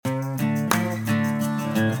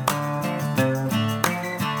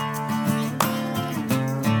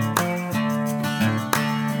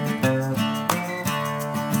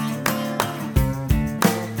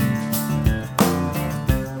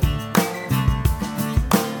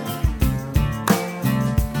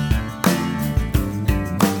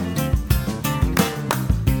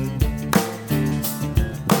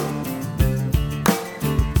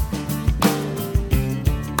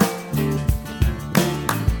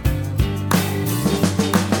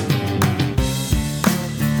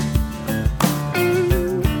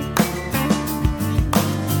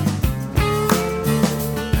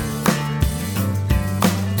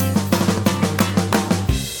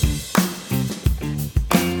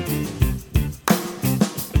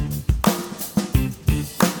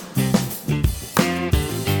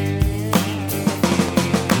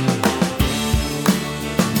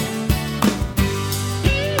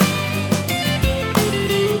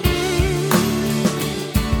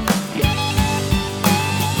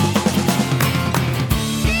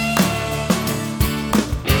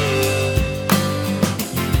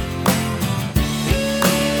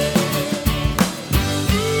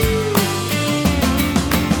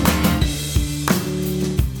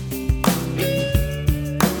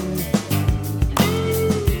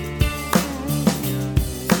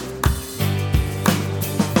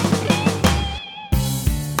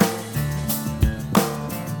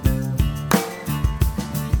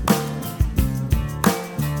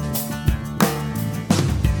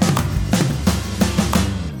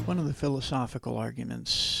philosophical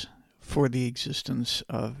arguments for the existence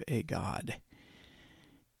of a God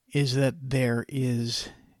is that there is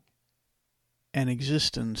an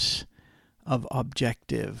existence of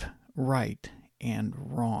objective right and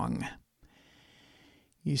wrong.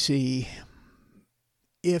 You see,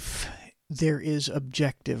 if there is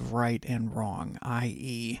objective right and wrong,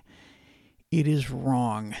 i.e., it is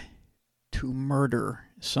wrong to murder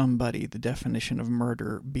somebody, the definition of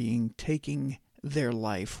murder being taking their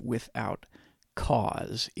life without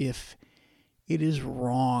cause. If it is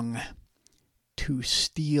wrong to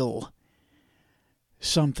steal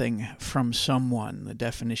something from someone, the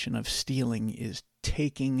definition of stealing is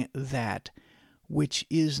taking that which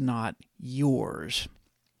is not yours.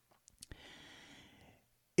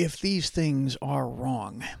 If these things are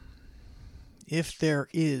wrong, if there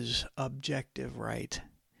is objective right,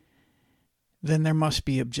 then there must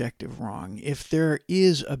be objective wrong. If there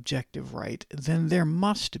is objective right, then there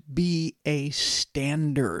must be a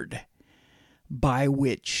standard by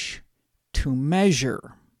which to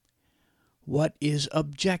measure what is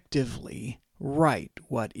objectively right,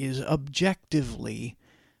 what is objectively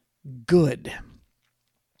good.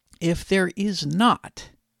 If there is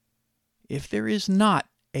not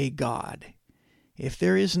a God, if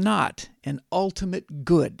there is not an ultimate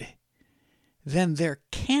good, then there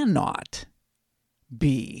cannot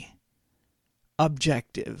be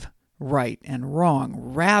objective right and wrong.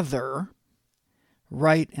 Rather,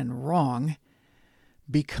 right and wrong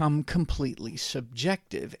become completely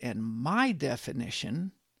subjective, and my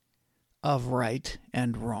definition of right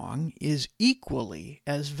and wrong is equally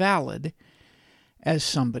as valid as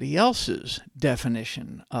somebody else's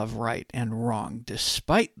definition of right and wrong,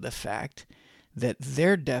 despite the fact that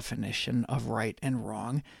their definition of right and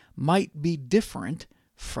wrong might be different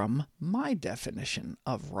from my definition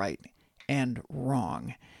of right and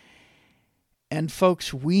wrong. And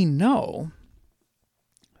folks, we know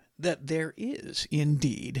that there is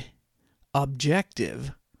indeed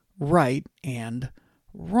objective right and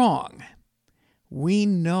wrong. We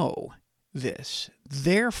know this.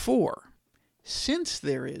 Therefore, since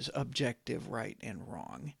there is objective right and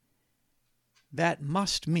wrong, that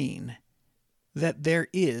must mean that there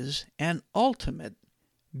is an ultimate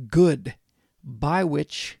good by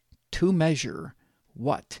which to measure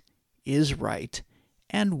what is right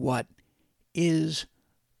and what is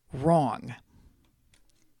wrong.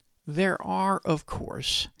 There are, of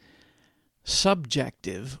course,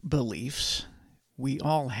 subjective beliefs. We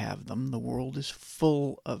all have them. The world is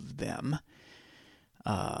full of them.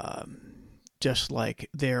 Just like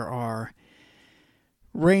there are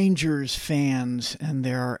Rangers fans and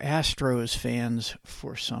there are Astros fans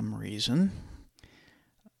for some reason.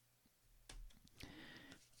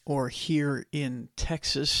 Or here in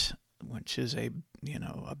Texas, which is a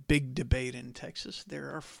big debate in Texas,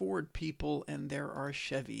 there are Ford people and there are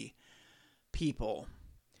Chevy people.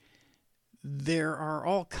 There are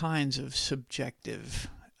all kinds of subjective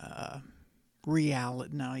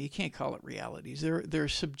reality. No, you can't call it realities. There are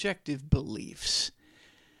subjective beliefs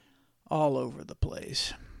all over the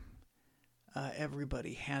place.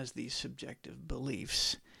 Everybody has these subjective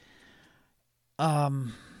beliefs.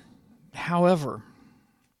 However,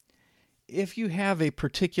 if you have a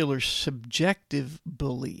particular subjective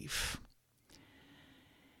belief,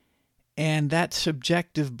 and that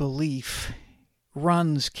subjective belief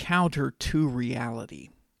runs counter to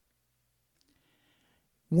reality,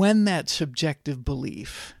 when that subjective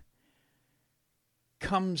belief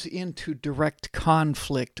comes into direct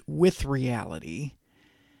conflict with reality,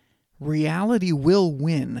 reality will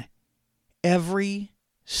win every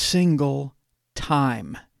single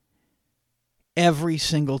time. Every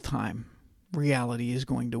single time, reality is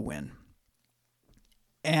going to win.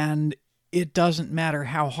 And it doesn't matter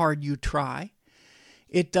how hard you try.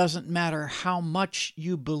 It doesn't matter how much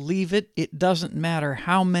you believe it. It doesn't matter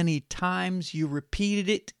how many times you repeated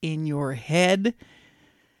it in your head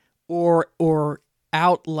or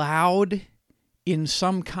out loud in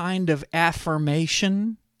some kind of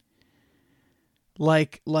affirmation,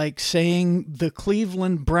 like saying the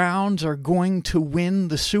Cleveland Browns are going to win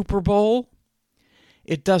the Super Bowl.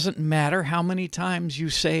 It doesn't matter how many times you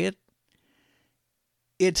say it.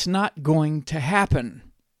 It's not going to happen.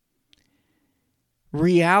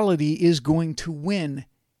 Reality is going to win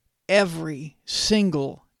every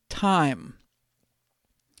single time.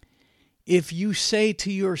 If you say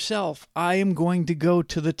to yourself, I am going to go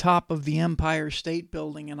to the top of the Empire State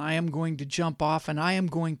Building and I am going to jump off and I am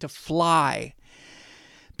going to fly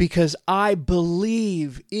because I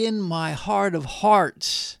believe in my heart of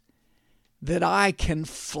hearts that I can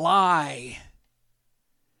fly.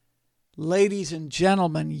 ladies and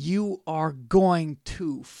gentlemen, you are going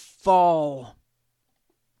to fall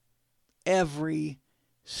every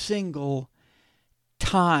single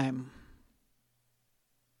time.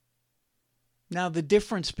 Now, the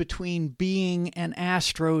difference between being an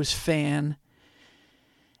Astros fan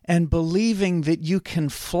and believing that you can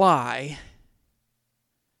fly,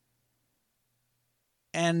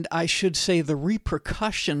 and I should say the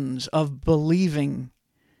repercussions of believing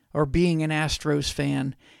or being an Astros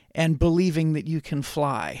fan and believing that you can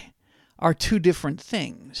fly, are two different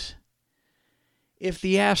things. If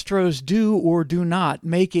the Astros do or do not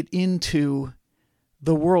make it into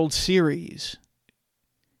the World Series,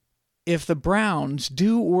 if the Browns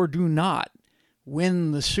do or do not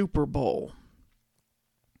win the Super Bowl,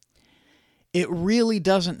 it really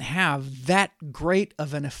doesn't have that great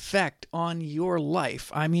of an effect on your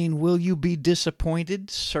life. I mean, will you be disappointed?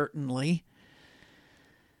 Certainly.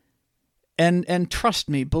 And trust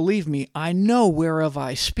me, believe me, I know whereof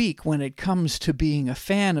I speak when it comes to being a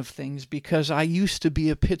fan of things, because I used to be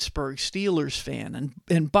a Pittsburgh Steelers fan.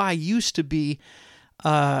 And by used to be,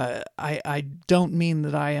 I don't mean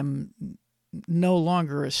that I am no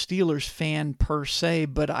longer a Steelers fan per se,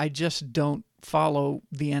 but I just don't follow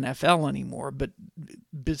the NFL anymore. But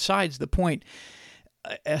besides the point,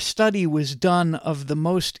 a study was done of the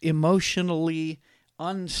most emotionally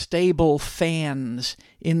unstable fans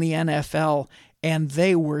in the NFL, and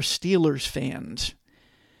they were Steelers fans.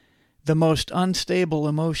 The most unstable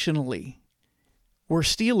emotionally were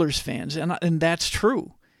Steelers fans, and that's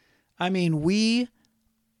true. I mean, we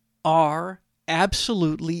are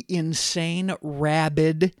absolutely insane,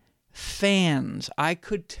 rabid fans. I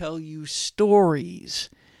could tell you stories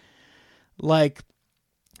like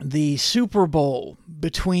the Super Bowl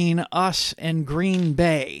between us and Green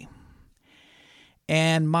Bay,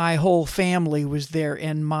 and my whole family was there,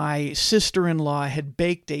 and my sister-in-law had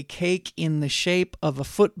baked a cake in the shape of a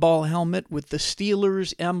football helmet with the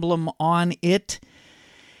Steelers emblem on it,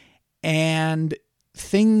 and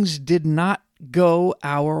things did not go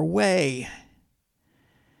our way.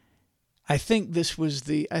 I think this was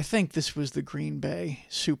the Green Bay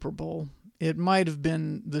Super Bowl. It might have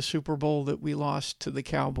been the Super Bowl that we lost to the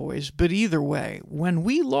Cowboys, but either way, when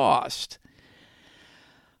we lost,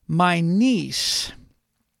 my niece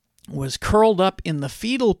was curled up in the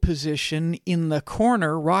fetal position in the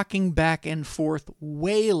corner, rocking back and forth,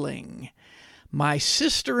 wailing. My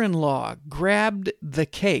sister-in-law grabbed the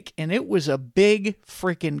cake, and it was a big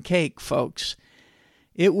freaking cake, folks.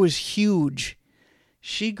 It was huge.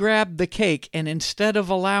 She grabbed the cake, and instead of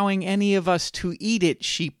allowing any of us to eat it,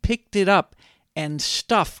 she picked it up and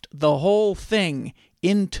stuffed the whole thing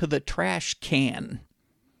into the trash can.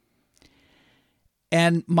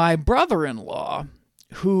 And my brother-in-law,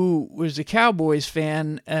 who was a Cowboys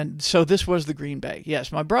fan, and so this was the Green Bay.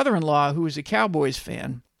 Yes, my brother-in-law, who was a Cowboys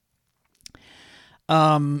fan,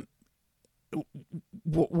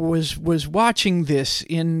 was watching this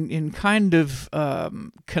in kind of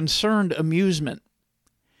concerned amusement.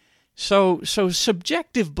 So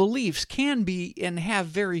subjective beliefs can be and have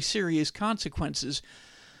very serious consequences,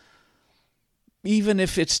 even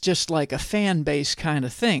if it's just like a fan base kind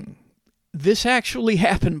of thing. This actually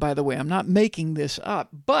happened, by the way. I'm not making this up,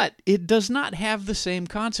 but it does not have the same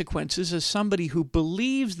consequences as somebody who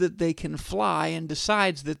believes that they can fly and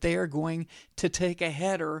decides that they are going to take a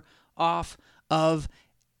header off of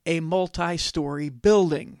a multi-story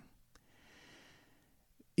building.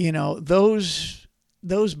 You know, those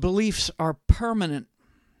beliefs are permanent,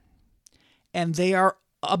 and they are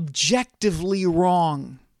objectively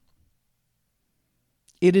wrong.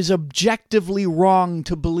 It is objectively wrong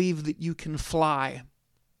to believe that you can fly.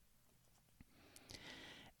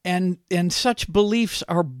 And such beliefs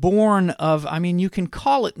are born of, I mean, you can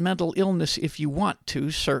call it mental illness if you want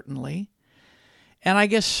to, certainly. And I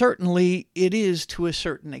guess certainly it is to a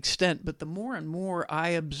certain extent, but the more and more I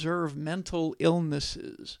observe mental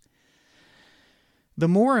illnesses, the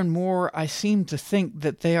more and more I seem to think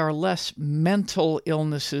that they are less mental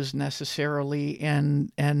illnesses necessarily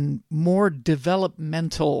and more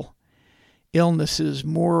developmental illnesses,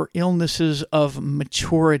 more illnesses of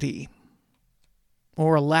maturity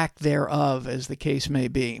or lack thereof, as the case may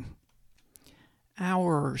be.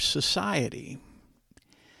 Our society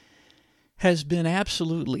has been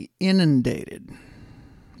absolutely inundated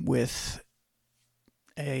with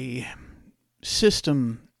a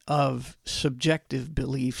system of subjective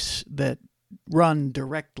beliefs that run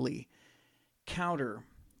directly counter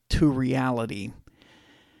to reality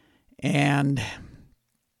and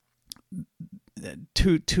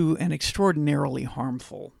to an extraordinarily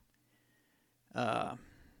harmful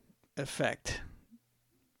effect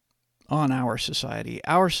on our society.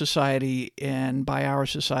 Our society, and by our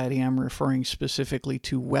society I'm referring specifically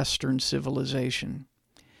to Western civilization,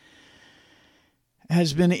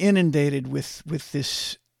 has been inundated with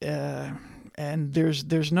this, and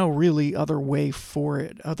there's no really other word for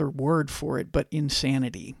it, but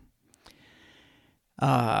insanity.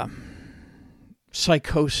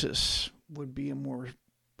 Psychosis would be a more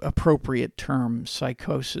appropriate term.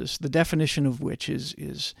 Psychosis, the definition of which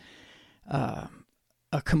is a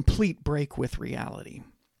complete break with reality,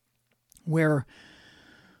 where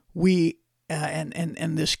we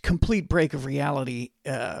and this complete break with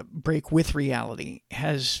reality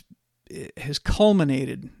has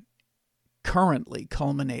currently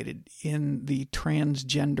culminated in the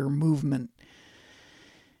transgender movement.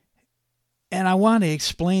 And I want to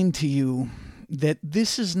explain to you that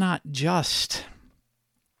this is not just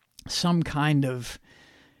some kind of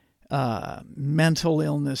mental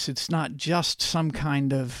illness. It's not just some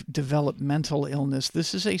kind of developmental illness.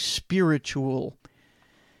 This is a spiritual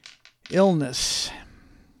illness.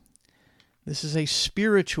 This is a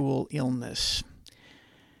spiritual illness.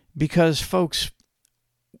 Because, folks,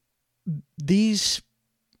 these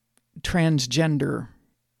transgender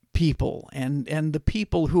people and the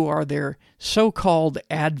people who are their so-called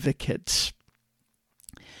advocates,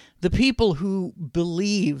 the people who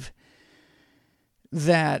believe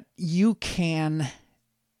that you can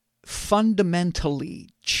fundamentally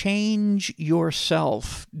change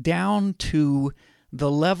yourself down to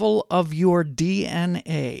the level of your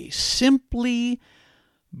DNA simply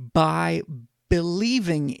by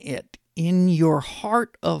believing it in your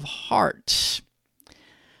heart of hearts,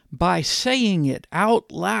 by saying it out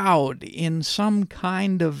loud in some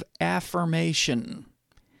kind of affirmation.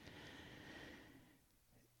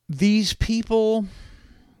 These people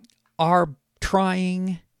are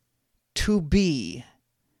trying to be,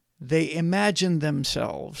 they imagine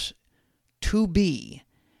themselves to be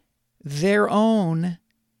their own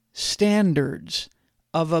standards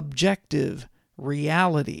of objective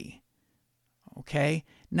reality. Okay?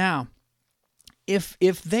 Now, if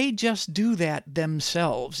they just do that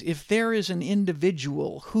themselves, if there is an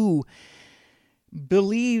individual who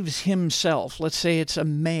believes himself, let's say it's a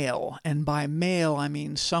male, and by male I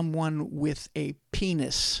mean someone with a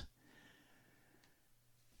penis,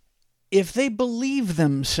 if they believe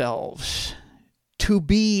themselves to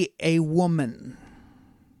be a woman,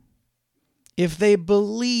 if they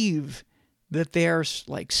believe that they are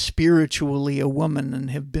like spiritually a woman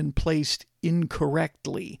and have been placed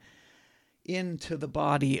incorrectly into the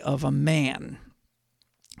body of a man,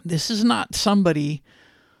 this is not somebody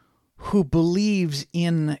who believes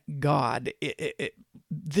in God.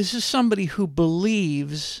 This is somebody who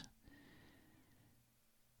believes,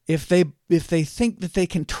 if they think that they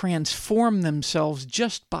can transform themselves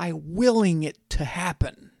just by willing it to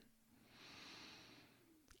happen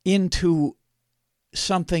into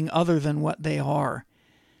something other than what they are,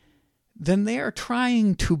 then they are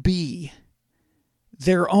trying to be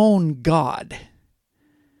their own God.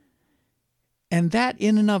 And that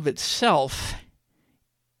in and of itself,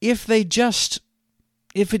 if it just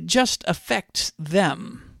affects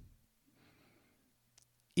them,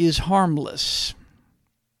 is harmless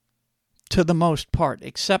to the most part,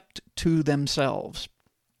 except to themselves.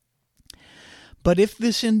 But if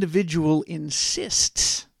this individual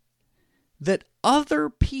insists that other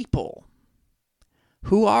people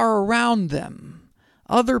who are around them,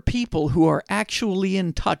 other people who are actually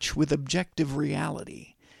in touch with objective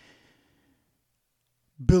reality,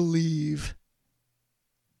 believe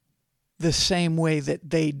the same way that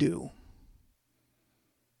they do,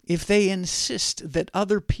 if they insist that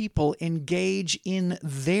other people engage in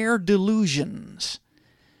their delusions,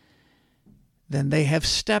 then they have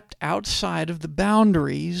stepped outside of the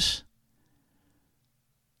boundaries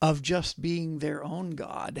of just being their own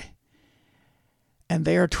God, and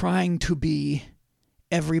they are trying to be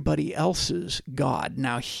everybody else's God.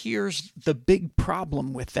 Now, here's the big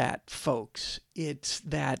problem with that, folks. It's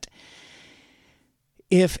that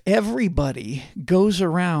if everybody goes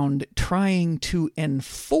around trying to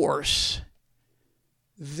enforce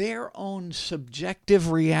their own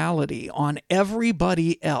subjective reality on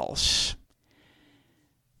everybody else,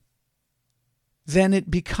 then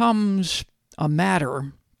it becomes a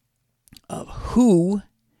matter of who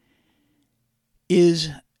is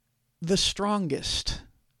the strongest.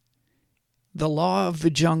 The law of the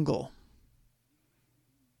jungle.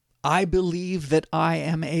 I believe that I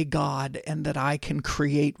am a God and that I can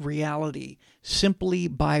create reality simply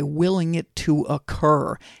by willing it to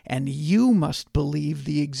occur. And you must believe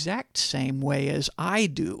the exact same way as I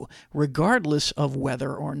do, regardless of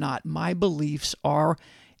whether or not my beliefs are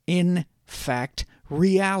in fact,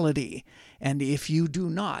 reality. And if you do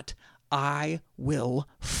not, I will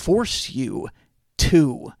force you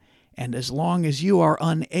to. And as long as you are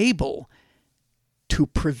unable to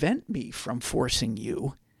prevent me from forcing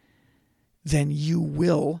you, then you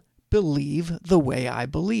will believe the way I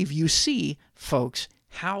believe. You see, folks,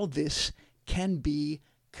 how this can be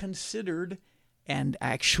considered and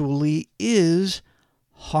actually is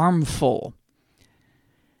harmful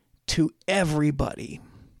to everybody,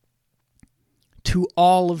 to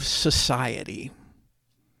all of society.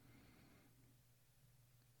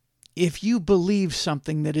 If you believe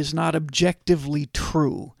something that is not objectively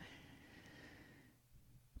true,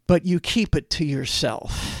 but you keep it to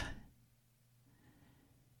yourself,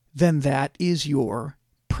 then that is your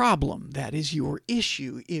problem. That is your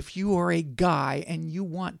issue. If you are a guy and you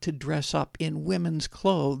want to dress up in women's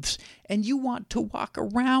clothes and you want to walk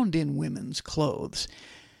around in women's clothes,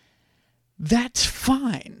 that's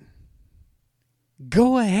fine.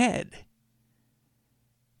 Go ahead.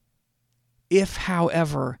 If,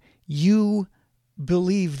 however, you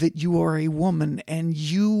believe that you are a woman and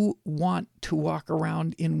you want to walk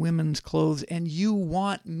around in women's clothes and you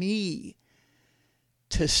want me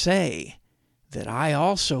to say that I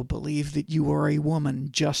also believe that you are a woman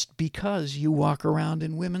just because you walk around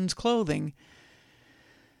in women's clothing,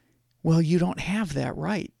 well, you don't have that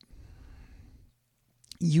right.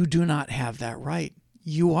 You do not have that right.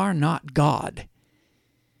 You are not God.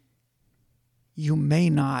 You may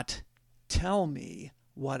not tell me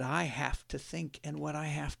what I have to think and what I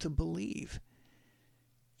have to believe.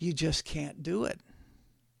 You just can't do it.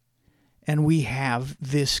 And we have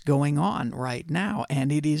this going on right now,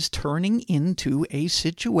 and it is turning into a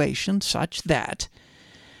situation such that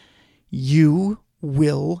you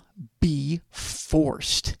will be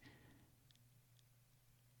forced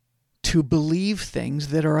to believe things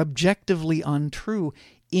that are objectively untrue.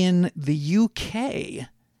 In the UK,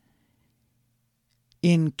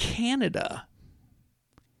 in Canada,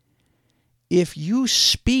 if you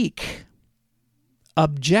speak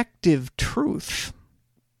objective truth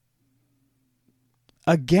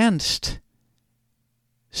against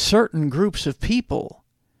certain groups of people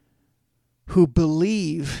who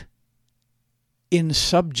believe in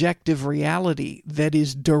subjective reality that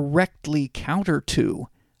is directly counter to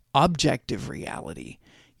objective reality,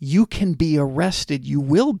 you can be arrested. You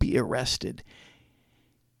will be arrested.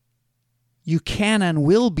 You can and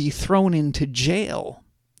will be thrown into jail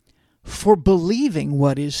for believing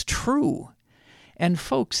what is true. And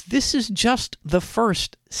folks, this is just the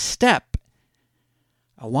first step.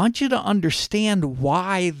 I want you to understand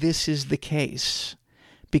why this is the case,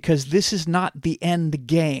 because this is not the end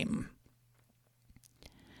game.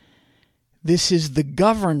 This is the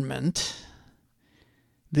government.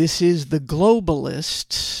 This is the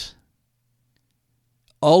globalists.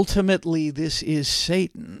 Ultimately, this is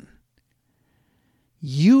Satan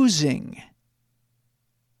using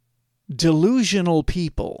delusional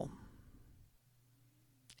people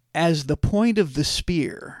as the point of the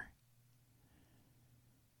spear,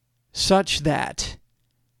 such that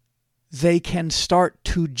they can start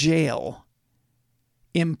to jail,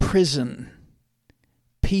 imprison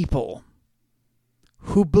people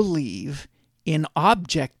who believe in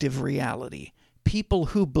objective reality, people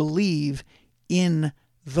who believe in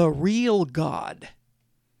the real God.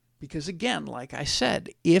 Because again, like I said,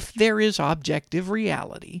 if there is objective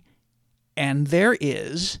reality, and there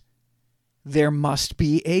must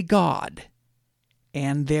be a God,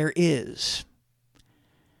 and there is.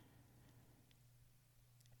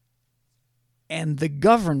 And the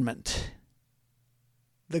government,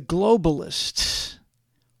 the globalists,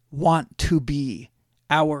 want to be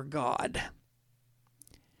our God.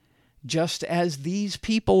 Just as these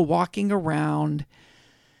people walking around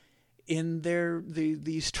in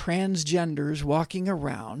these transgenders walking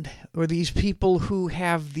around, or these people who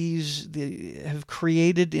have have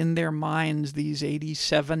created in their minds these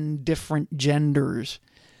 87 different genders,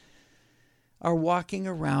 are walking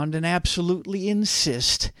around and absolutely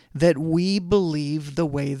insist that we believe the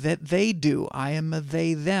way that they do. I am a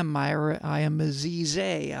they, them. I am a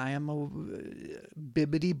zee, I am a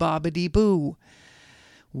bibbidi bobbidi boo.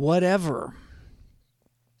 Whatever.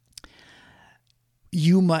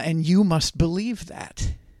 You must believe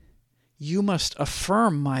that. You must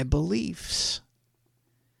affirm my beliefs.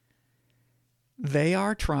 They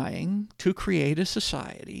are trying to create a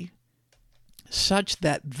society such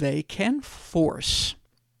that they can force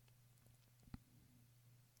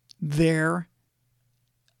their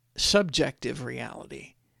subjective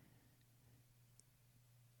reality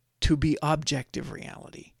to be objective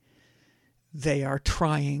reality. They are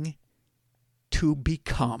trying to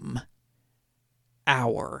become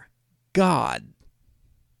our God,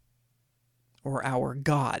 or our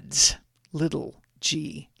gods, little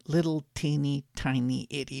g, little teeny tiny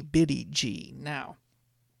itty bitty g. Now,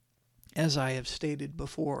 as I have stated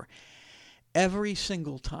before, every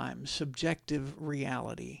single time subjective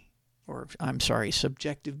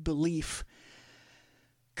belief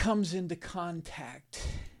comes into contact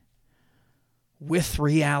with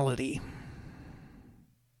reality,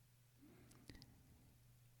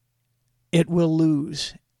 it will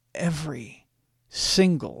lose every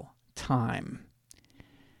single time.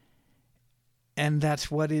 And that's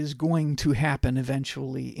what is going to happen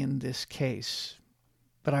eventually in this case.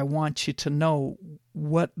 But I want you to know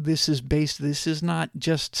what this is based. This is not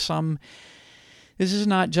just some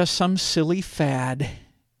silly fad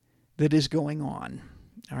that is going on.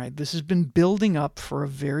 All right, this has been building up for a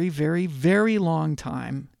very, very, very long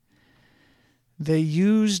time. They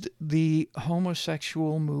used the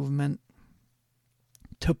homosexual movement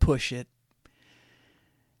to push it.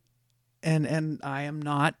 And I am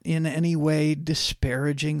not in any way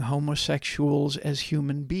disparaging homosexuals as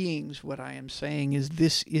human beings. What I am saying is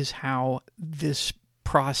this is how this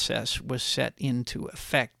process was set into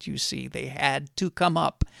effect. You see, they had to come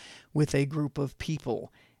up with a group of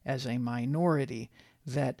people as a minority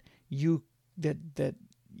that you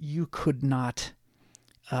could not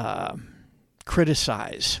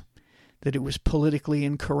criticize, that it was politically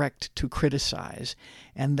incorrect to criticize.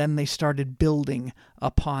 And then they started building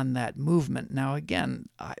upon that movement. Now, again,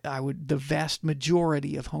 the vast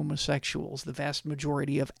majority of homosexuals, the vast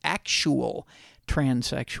majority of actual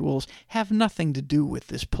transsexuals have nothing to do with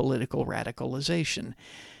this political radicalization.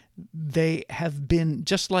 They have been,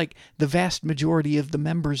 just like the vast majority of the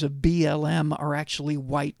members of BLM are actually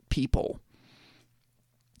white people.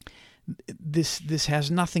 This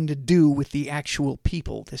has nothing to do with the actual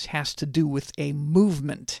people. This has to do with a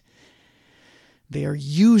movement. They are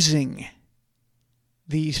using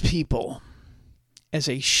these people as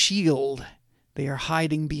a shield. They are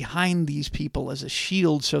hiding behind these people as a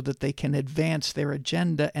shield so that they can advance their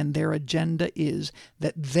agenda, and their agenda is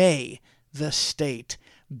that they, the state,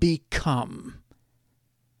 become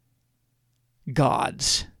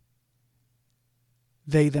gods.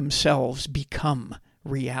 They themselves become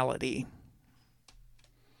reality.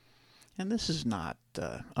 And this is not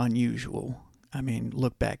unusual. I mean,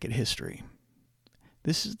 look back at history.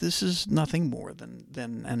 This is nothing more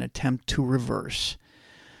than an attempt to reverse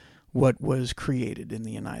what was created in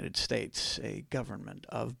the United States, a government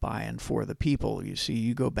of, by, and for the people. You see,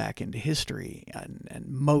 you go back into history, and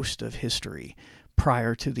most of history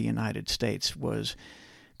prior to the United States was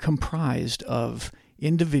comprised of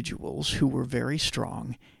individuals who were very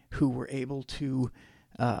strong, who were able to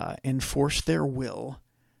enforce their will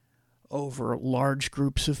over large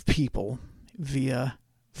groups of people via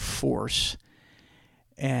force.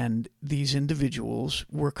 And these individuals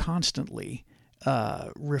were constantly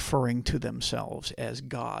referring to themselves as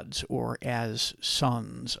gods or as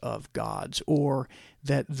sons of gods, or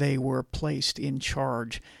that they were placed in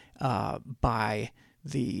charge by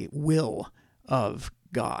the will of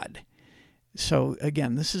God. So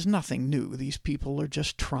again, this is nothing new. These people are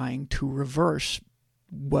just trying to reverse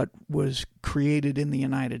what was created in the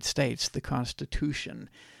United States, the Constitution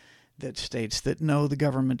that states that no, the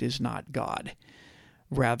government is not God.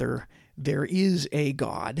 Rather, there is a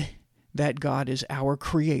God. That God is our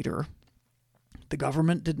creator. The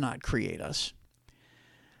government did not create us.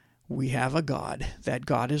 We have a God. That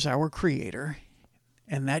God is our creator.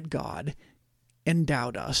 And that God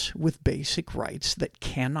endowed us with basic rights that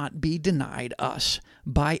cannot be denied us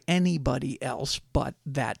by anybody else but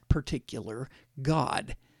that particular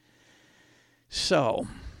God. So,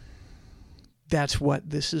 that's what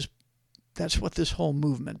this whole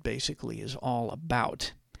movement basically is all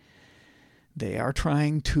about. They are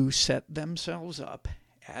trying to set themselves up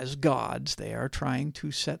as gods. They are trying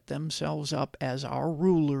to set themselves up as our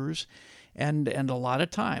rulers. And a lot of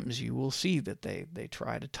times you will see that they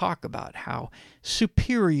try to talk about how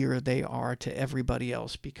superior they are to everybody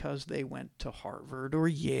else because they went to Harvard or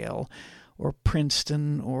Yale or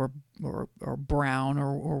Princeton or Brown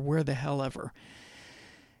or where the hell ever.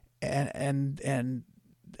 And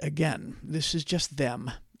again, this is just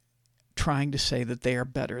them trying to say that they are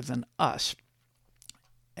better than us.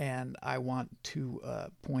 And I want to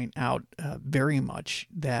point out very much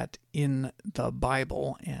that in the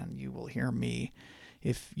Bible, and you will hear me,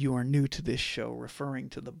 if you are new to this show, referring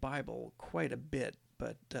to the Bible quite a bit,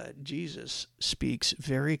 but Jesus speaks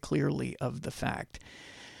very clearly of the fact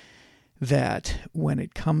that when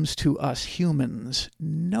it comes to us humans,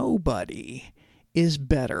 nobody is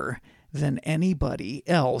better than anybody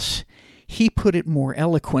else. He put it more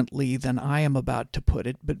eloquently than I am about to put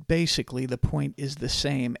it, but basically the point is the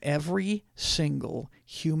same. Every single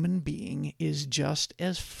human being is just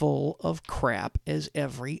as full of crap as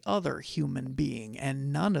every other human being,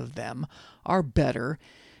 and none of them are better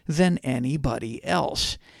than anybody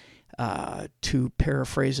else. To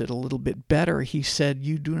paraphrase it a little bit better, he said,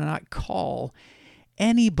 "You do not call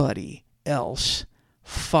anybody else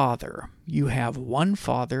Father. You have one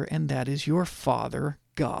Father, and that is your Father,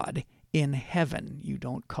 God, in heaven. You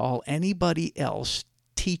don't call anybody else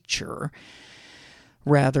teacher.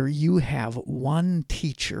 Rather, you have one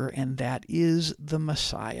teacher, and that is the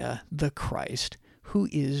Messiah, the Christ, who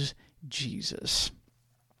is Jesus."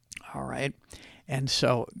 All right? And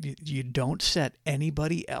so you don't set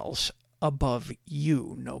anybody else above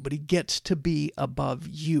you. Nobody gets to be above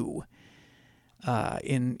you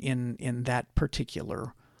in that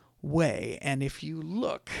particular way. And if you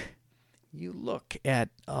look at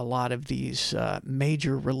a lot of these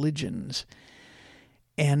major religions,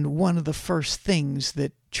 and one of the first things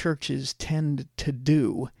that churches tend to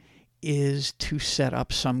do is to set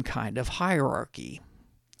up some kind of hierarchy.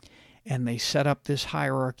 And they set up this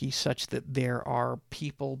hierarchy such that there are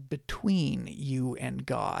people between you and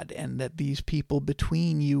God, and that these people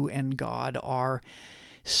between you and God are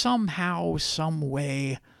somehow, some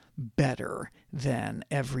way better than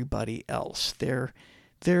everybody else.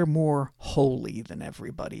 They're more holy than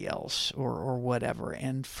everybody else, or whatever.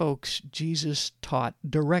 And folks, Jesus taught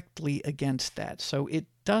directly against that. So it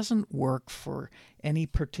doesn't work for any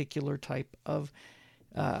particular type of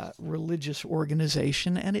religious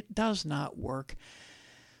organization, and it does not work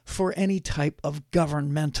for any type of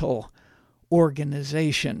governmental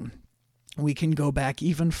organization. We can go back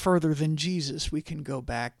even further than Jesus. We can go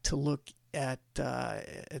back to look at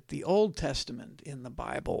the Old Testament in the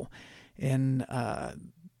Bible, in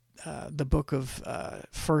the book of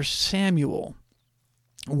 1 Samuel,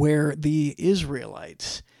 where the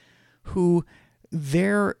Israelites, who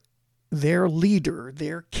their leader,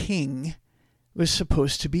 their king, was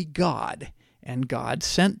supposed to be God, and God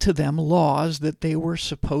sent to them laws that they were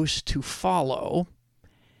supposed to follow.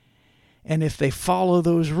 And if they follow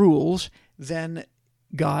those rules, then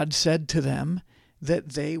God said to them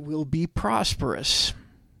that they will be prosperous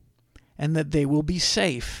and that they will be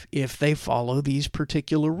safe if they follow these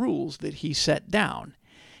particular rules that he set down.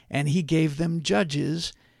 And he gave them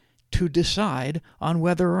judges to decide on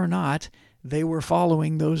whether or not they were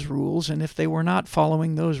following those rules, and if they were not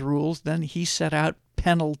following those rules, then he set out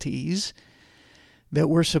penalties that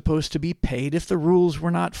were supposed to be paid if the rules were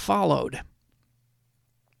not followed.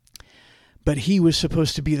 But he was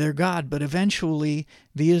supposed to be their God. But eventually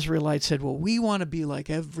the Israelites said, well, we want to be like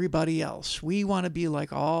everybody else. We want to be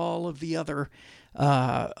like all of the other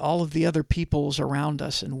peoples around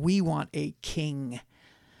us, and we want a king.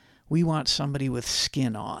 We want somebody with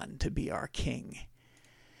skin on to be our king.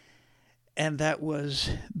 And that was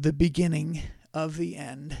the beginning of the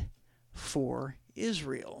end for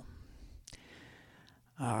Israel.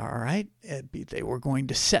 All right, they were going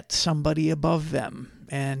to set somebody above them,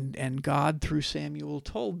 and God, through Samuel,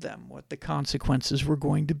 told them what the consequences were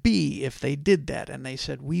going to be if they did that, and they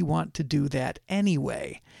said, we want to do that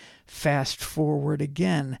anyway. Fast forward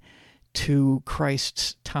again to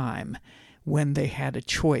Christ's time, when they had a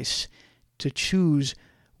choice to choose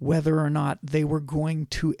whether or not they were going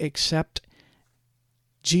to accept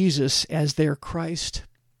Jesus as their Christ,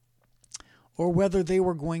 or whether they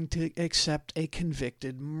were going to accept a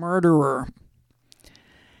convicted murderer.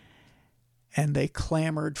 And they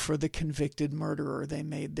clamored for the convicted murderer. They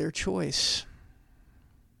made their choice.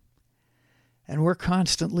 And we're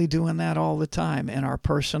constantly doing that all the time in our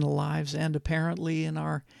personal lives, and apparently in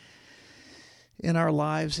our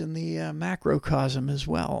lives in the macrocosm as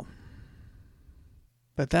well.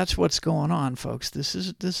 But that's what's going on, folks. This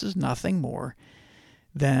is nothing more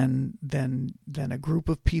than a group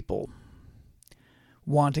of people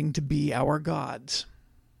wanting to be our gods.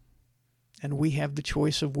 And we have the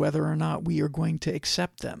choice of whether or not we are going to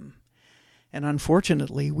accept them. And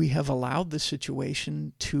unfortunately, we have allowed the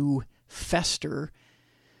situation to fester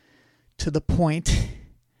to the point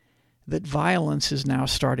that violence is now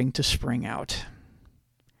starting to spring out.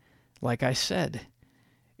 Like I said,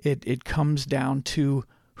 it comes down to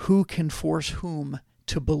who can force whom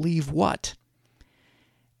to believe what.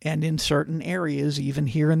 And in certain areas, even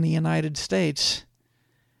here in the United States,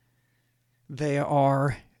 they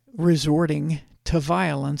are resorting to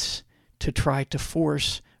violence to try to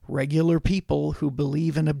force regular people who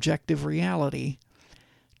believe in objective reality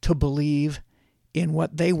to believe in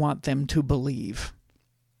what they want them to believe.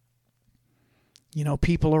 You know,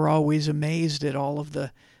 people are always amazed at all of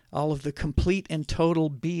the complete and total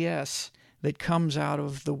BS that comes out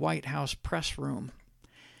of the White House press room.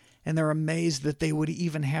 And they're amazed that they would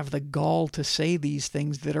even have the gall to say these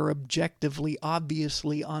things that are objectively,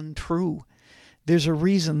 obviously untrue. There's a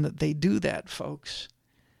reason that they do that, folks.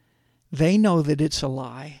 They know that it's a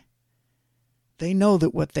lie. They know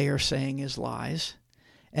that what they are saying is lies.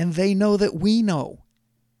 And they know that we know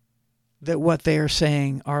that what they are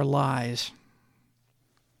saying are lies.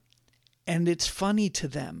 And it's funny to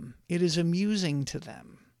them. It is amusing to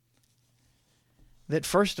them that,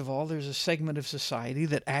 first of all, there's a segment of society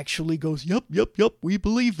that actually goes, yep, we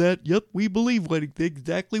believe that. Yep, we believe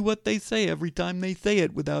exactly what they say every time they say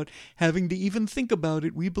it without having to even think about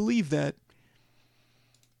it. We believe that.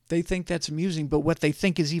 They think that's amusing, but what they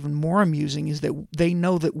think is even more amusing is that they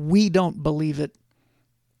know that we don't believe it,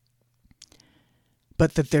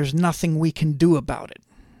 but that there's nothing we can do about it.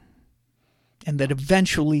 And that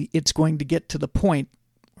eventually it's going to get to the point,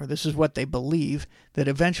 or this is what they believe, that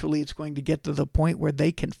eventually it's going to get to the point where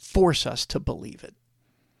they can force us to believe it.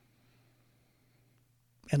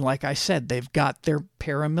 And like I said, they've got their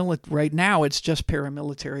paramilitary, right now it's just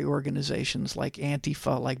paramilitary organizations like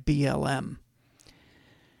Antifa, like BLM,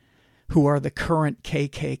 who are the current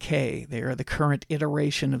KKK. They are the current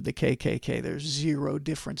iteration of the KKK. There's zero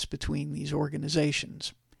difference between these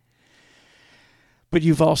organizations. But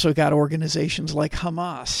you've also got organizations like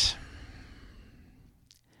Hamas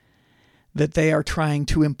that they are trying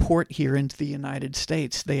to import here into the United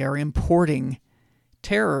States. They are importing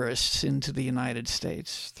terrorists into the United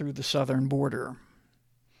States through the southern border.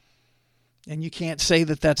 And you can't say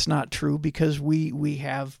that that's not true, because we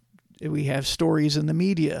have stories in the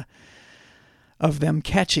media of them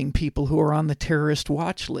catching people who are on the terrorist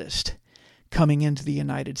watch list coming into the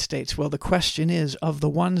United States. Well, the question is, of the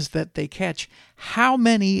ones that they catch, how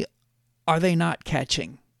many are they not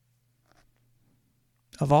catching?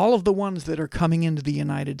 Of all of the ones that are coming into the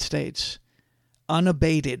United States,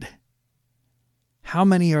 unabated, how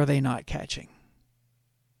many are they not catching?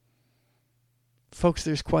 Folks,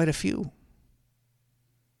 there's quite a few.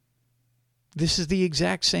 This is the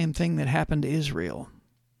exact same thing that happened to Israel,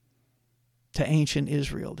 to ancient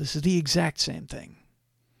Israel. This is the exact same thing.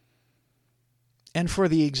 And for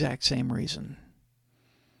the exact same reason.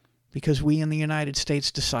 Because we in the United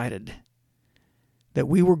States decided that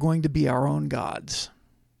we were going to be our own gods.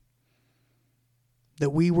 That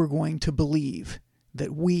we were going to believe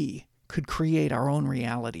that we could create our own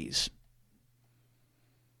realities,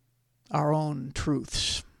 our own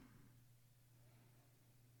truths.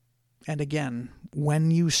 And again,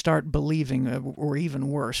 when you start believing, or even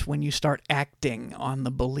worse, when you start acting on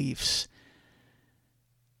the beliefs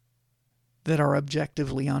that are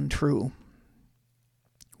objectively untrue,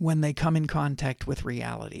 when they come in contact with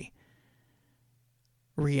reality,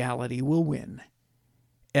 reality will win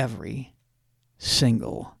every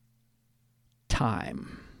single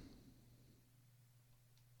time.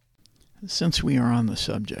 Since we are on the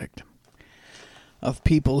subject of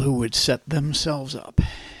people who would set themselves up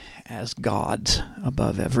as gods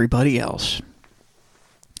above everybody else,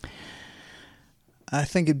 I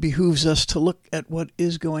think it behooves us to look at what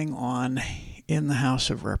is going on in the House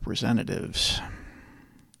of Representatives.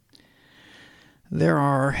 There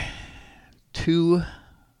are two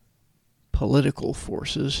political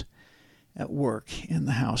forces at work in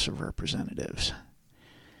the House of Representatives.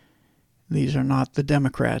 These are not the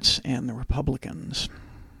Democrats and the Republicans.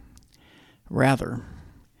 Rather,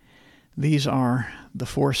 these are the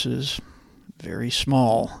forces, very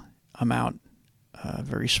small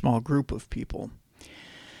group of people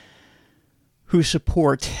who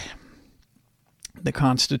support the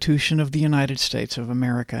Constitution of the United States of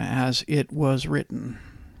America as it was written,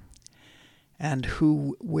 and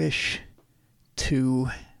who wish to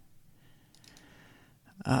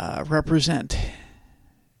represent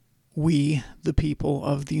we, the people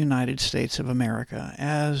of the United States of America,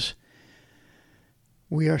 as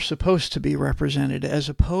we are supposed to be represented, as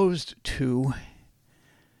opposed to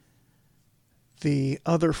the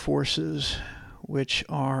other forces, which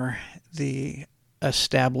are the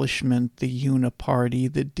establishment, the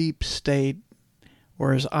uniparty, the deep state,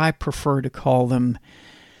 or as I prefer to call them,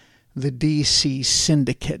 the D.C.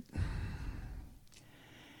 syndicate.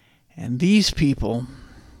 And these people,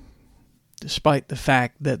 despite the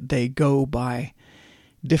fact that they go by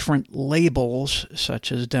different labels,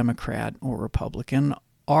 such as Democrat or Republican,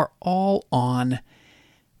 are all on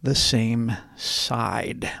the same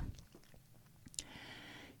side.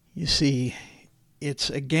 You see, it's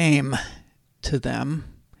a game to them,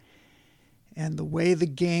 and the way the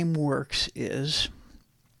game works is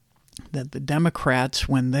that the Democrats,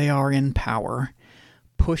 when they are in power,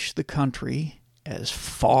 push the country as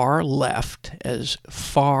far left, as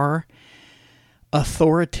far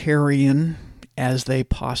authoritarian as they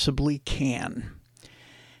possibly can.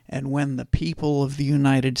 And when the people of the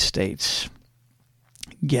United States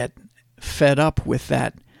get fed up with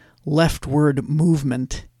that leftward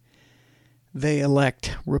movement, they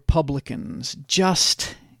elect Republicans,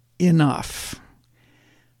 just enough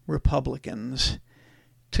Republicans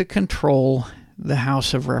to control the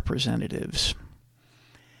House of Representatives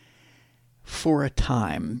for a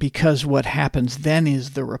time, because what happens then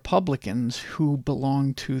is the Republicans who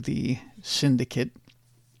belong to the syndicate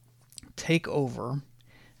take over,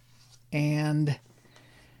 and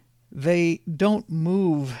they don't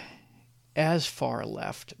move as far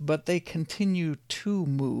left, but they continue to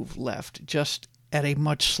move left, just at a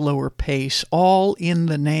much slower pace, all in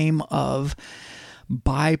the name of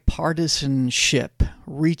bipartisanship,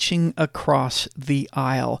 reaching across the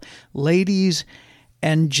aisle. Ladies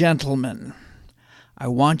and gentlemen, I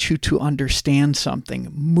want you to understand something.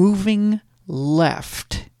 Moving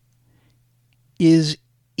left is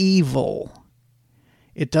evil.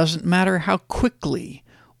 It doesn't matter how quickly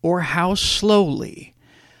or how slowly.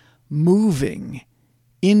 Moving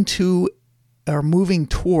into or moving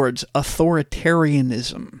towards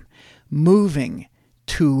authoritarianism, moving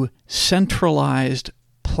to centralized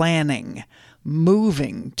planning,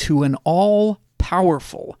 moving to an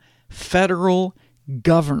all-powerful federal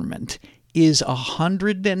government is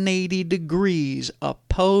 180 degrees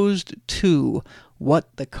opposed to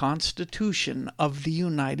what the Constitution of the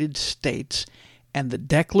United States and the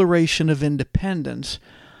Declaration of Independence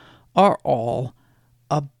are all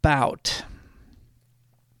about.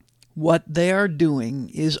 What they are doing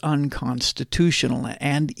is unconstitutional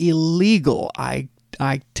and illegal. I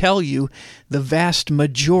tell you, the vast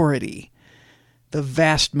majority,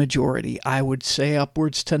 I would say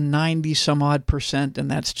upwards to 90-some-odd%,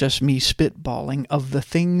 and that's just me spitballing, of the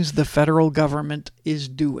things the federal government is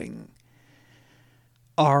doing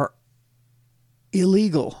are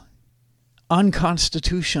illegal,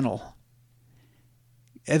 unconstitutional.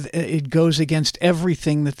 It goes against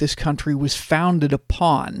everything that this country was founded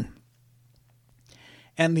upon.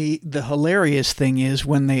 And the hilarious thing is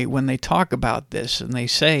when they talk about this and they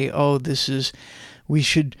say, "Oh, we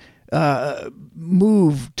should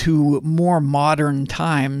move to more modern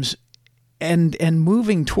times," and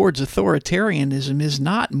moving towards authoritarianism is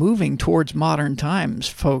not moving towards modern times,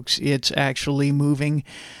 folks. It's actually moving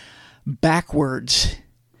backwards.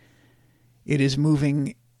 It is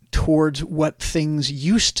moving towards what things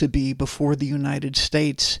used to be before the United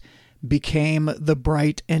States became the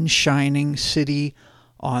bright and shining city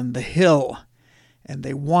on the hill. And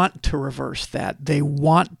they want to reverse that. They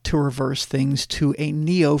want to reverse things to a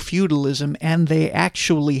neo-feudalism, and they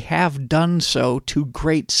actually have done so to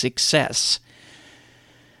great success.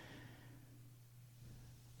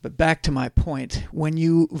 But back to my point, when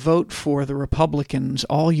you vote for the Republicans,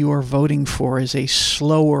 all you are voting for is a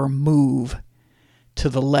slower move to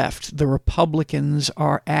the left. The Republicans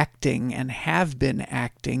are acting and have been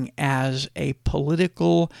acting as a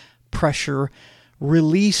political pressure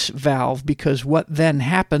release valve, because what then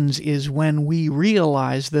happens is when we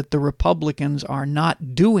realize that the Republicans are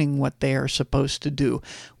not doing what they are supposed to do,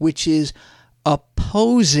 which is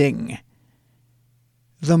opposing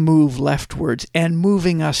the move leftwards and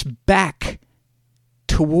moving us back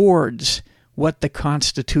towards what the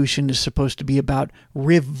Constitution is supposed to be about,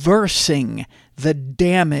 reversing the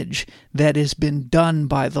damage that has been done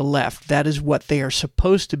by the left. That is what they are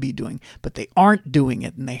supposed to be doing, but they aren't doing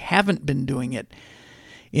it, and they haven't been doing it.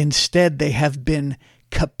 Instead, they have been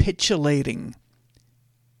capitulating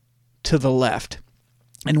to the left.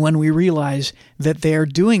 And when we realize that they are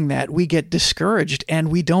doing that, we get discouraged and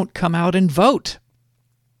we don't come out and vote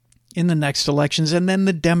in the next elections. And then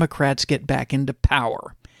the Democrats get back into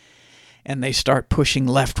power and they start pushing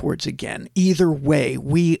leftwards again. Either way,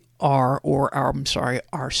 our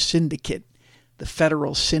syndicate, the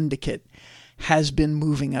federal syndicate, has been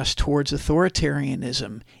moving us towards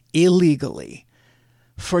authoritarianism illegally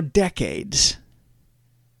for decades.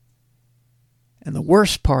 And the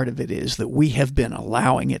worst part of it is that we have been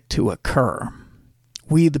allowing it to occur.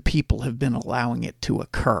 We, the people, have been allowing it to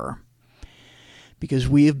occur because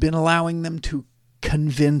we have been allowing them to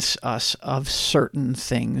convince us of certain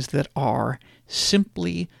things that are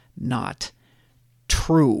simply not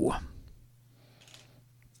true.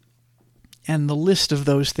 And the list of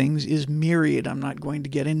those things is myriad. I'm not going to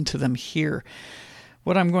get into them here.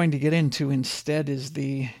 What I'm going to get into instead is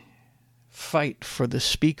the fight for the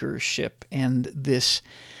speakership and this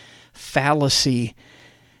fallacy,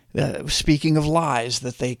 speaking of lies,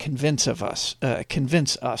 that they convince us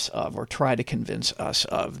of, or try to convince us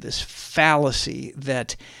of, this fallacy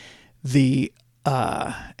that the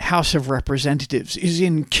House of Representatives is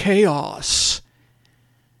in chaos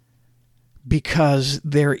because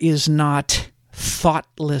there is not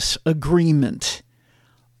thoughtless agreement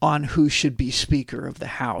on who should be Speaker of the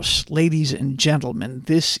House. Ladies and gentlemen,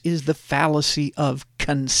 this is the fallacy of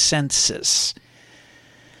consensus.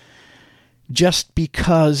 Just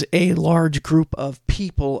because a large group of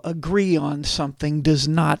people agree on something does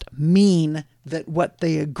not mean that what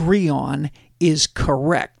they agree on is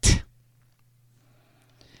correct.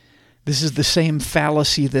 This is the same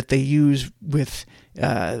fallacy that they use with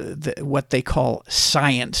what they call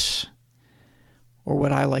science, or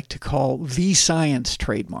what I like to call the science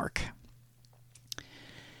trademark,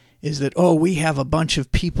 is that, we have a bunch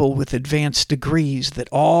of people with advanced degrees that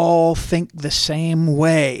all think the same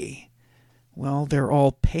way. Well, they're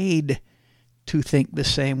all paid to think the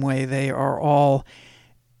same way. They are all,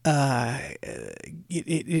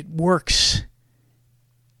 it works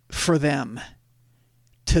for them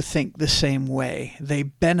to think the same way. They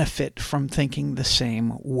benefit from thinking the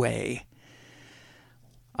same way.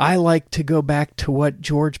 I like to go back to what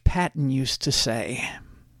George Patton used to say.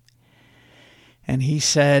 And he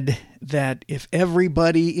said that if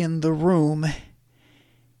everybody in the room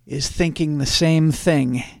is thinking the same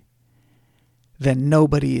thing, then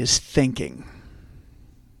nobody is thinking.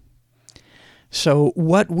 So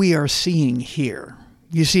what we are seeing here,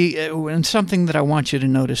 you see, and something that I want you to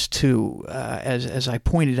notice too, as I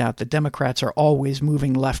pointed out, the Democrats are always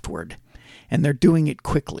moving leftward, and they're doing it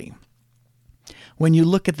quickly. When you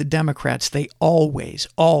look at the Democrats, they always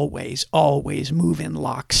move in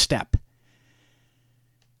lockstep.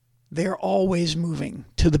 They're always moving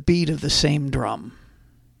to the beat of the same drum.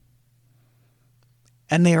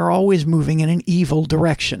 And they are always moving in an evil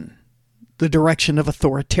direction, the direction of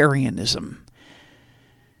authoritarianism.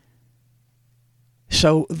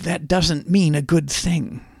 So that doesn't mean a good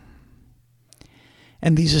thing.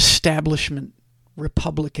 And these establishment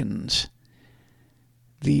Republicans,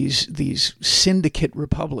 these syndicate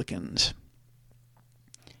Republicans,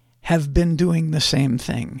 have been doing the same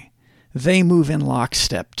thing. They move in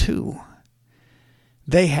lockstep too.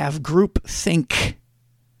 They have groupthink.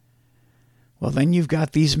 Well, then you've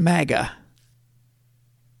got these MAGA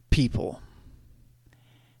people.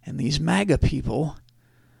 And these MAGA people,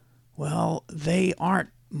 well, they aren't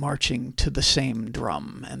marching to the same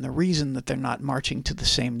drum. And the reason that they're not marching to the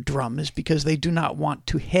same drum is because they do not want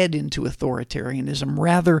to head into authoritarianism.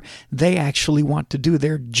 Rather, they actually want to do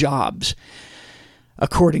their jobs.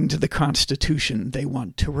 According to the Constitution, they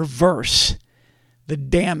want to reverse the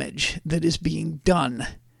damage that is being done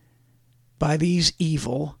by these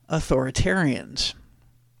evil authoritarians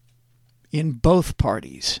in both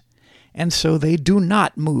parties. And so they do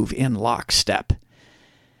not move in lockstep.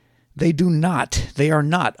 They are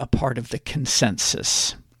not a part of the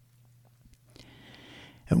consensus.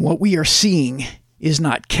 And what we are seeing is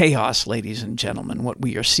not chaos, ladies and gentlemen. What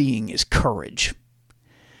we are seeing is courage.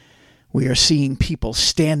 We are seeing people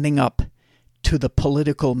standing up to the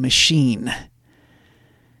political machine.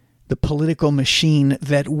 The political machine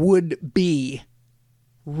that would be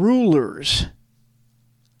rulers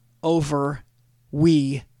over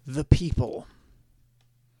we, the people.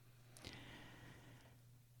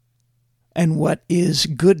 And what is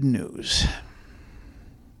good news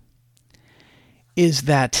is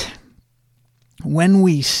that when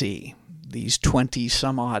we see these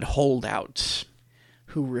 20-some-odd holdouts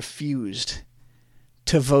who refused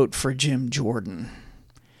to vote for Jim Jordan,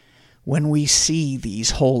 when we see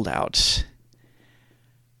these holdouts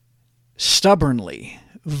stubbornly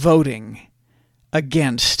voting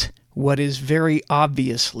against what is very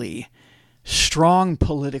obviously strong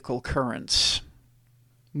political currents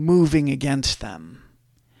moving against them,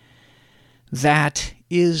 that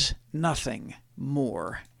is nothing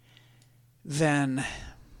more than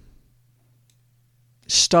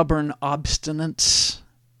stubborn obstinance.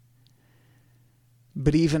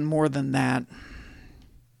 But even more than that,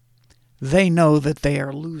 they know that they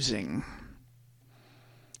are losing.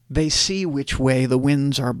 They see which way the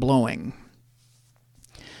winds are blowing.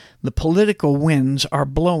 The political winds are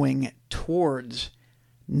blowing towards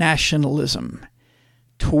nationalism,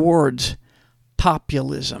 towards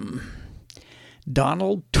populism.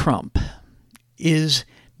 Donald Trump is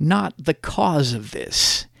not the cause of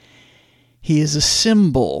this. He is a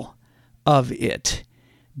symbol of it.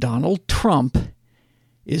 Donald Trump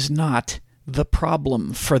is not the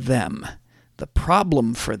problem for them. The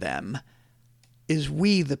problem for them is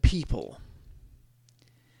we, the people.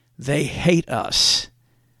 They hate us.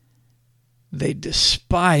 They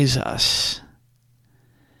despise us.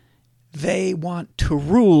 They want to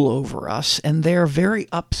rule over us, and they're very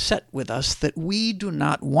upset with us that we do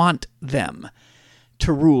not want them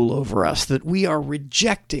to rule over us, that we are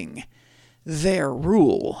rejecting their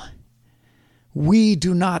rule. We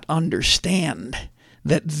do not understand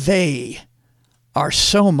that they are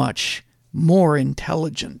so much more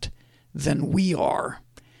intelligent than we are,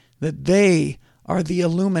 that they are the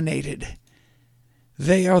illuminated.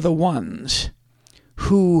 They are the ones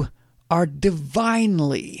who are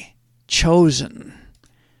divinely chosen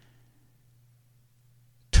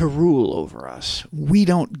to rule over us. We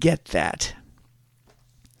don't get that.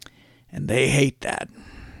 And they hate that.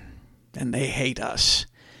 And they hate us.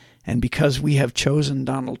 And because we have chosen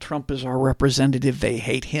Donald Trump as our representative, they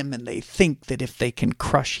hate him, and they think that if they can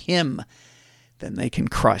crush him, then they can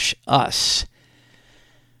crush us.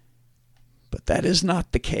 But that is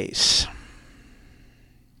not the case.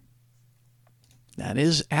 That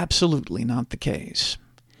is absolutely not the case.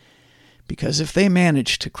 Because if they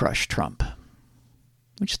manage to crush Trump,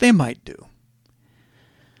 which they might do,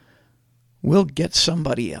 we'll get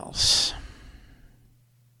somebody else.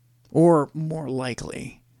 Or more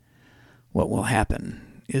likely, what will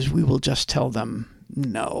happen is we will just tell them,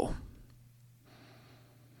 no,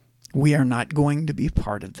 we are not going to be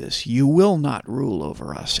part of this. You will not rule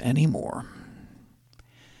over us anymore.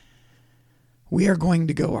 We are going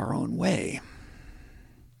to go our own way.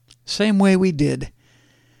 Same way we did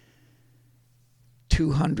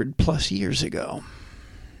 200 plus years ago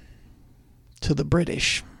to the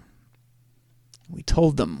British. We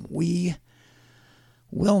told them we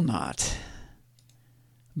will not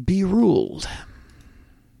be ruled.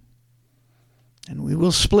 And we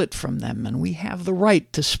will split from them, and we have the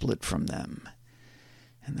right to split from them.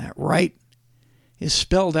 And that right is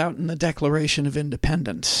spelled out in the Declaration of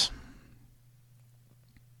Independence.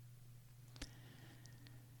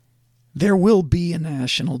 There will be a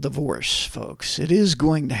national divorce, folks. It is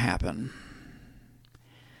going to happen.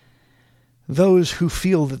 Those who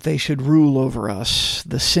feel that they should rule over us,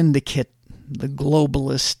 the syndicate, the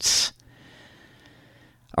globalists,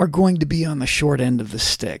 are going to be on the short end of the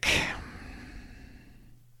stick.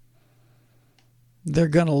 They're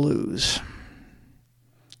going to lose.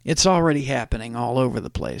 It's already happening all over the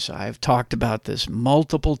place. I've talked about this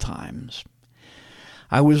multiple times.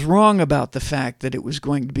 I was wrong about the fact that it was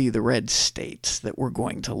going to be the red states that were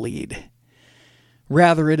going to lead.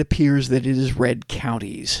 Rather, it appears that it is red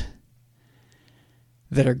counties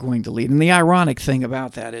that are going to lead. And the ironic thing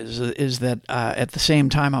about that is that at the same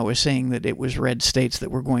time I was saying that it was red states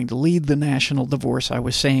that were going to lead the national divorce, I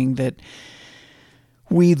was saying that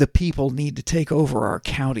we, the people, need to take over our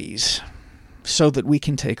counties so that we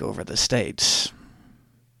can take over the states,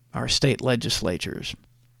 our state legislatures.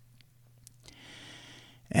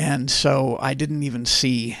 And so I didn't even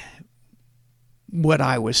see what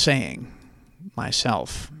I was saying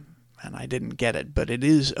myself, and I didn't get it. But it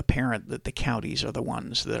is apparent that the counties are the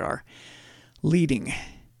ones that are leading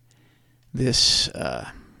this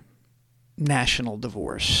national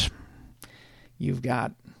divorce. You've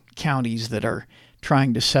got counties that are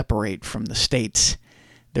trying to separate from the states.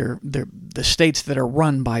 They're the states that are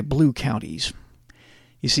run by blue counties.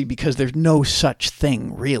 You see, because there's no such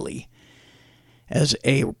thing, really, as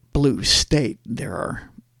a blue state. There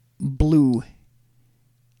are blue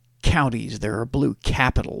counties, there are blue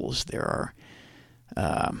capitals, there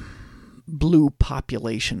are blue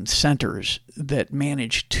population centers that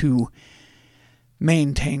manage to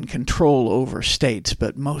maintain control over states,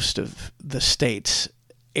 but most of the state's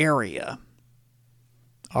area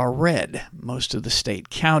are red. Most of the state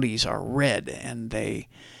counties are red, and they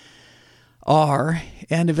are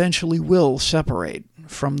and eventually will separate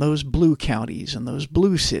from those blue counties and those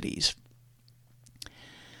blue cities.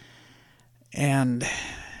 And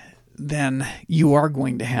then you are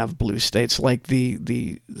going to have blue states, like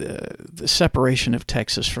the separation of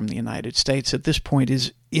Texas from the United States at this point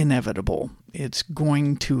is inevitable. It's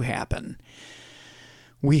going to happen.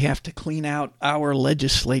 We have to clean out our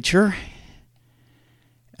legislature.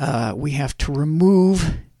 We have to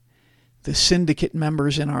remove the syndicate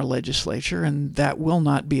members in our legislature, and that will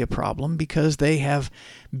not be a problem because they have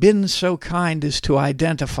been so kind as to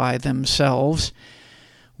identify themselves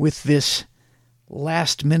with this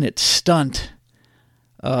last-minute stunt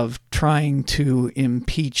of trying to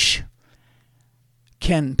impeach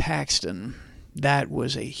Ken Paxton. That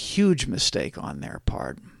was a huge mistake on their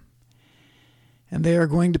part. And they are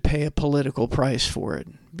going to pay a political price for it,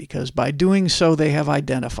 because by doing so, they have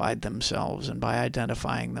identified themselves. And by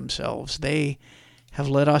identifying themselves, they have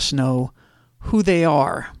let us know who they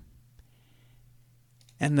are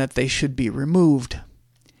and that they should be removed.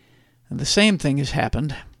 And the same thing has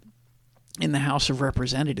happened in the House of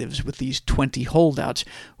Representatives with these 20 holdouts,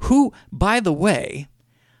 who, by the way,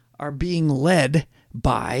 are being led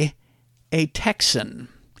by a Texan,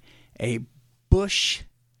 a Bush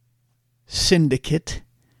syndicate,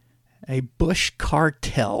 a Bush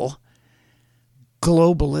cartel,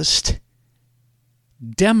 globalist,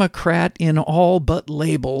 Democrat in all but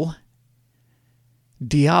label,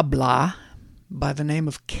 Diabla, by the name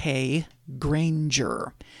of Kay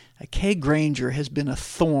Granger. Kay Granger has been a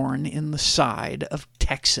thorn in the side of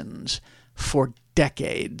Texans for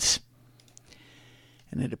decades.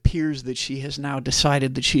 And it appears that she has now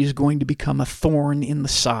decided that she is going to become a thorn in the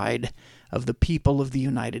side of the people of the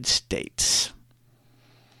United States.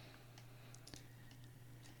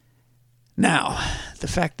 Now, the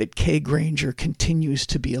fact that Kay Granger continues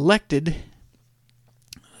to be elected,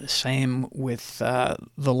 the same with the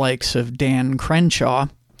likes of Dan Crenshaw,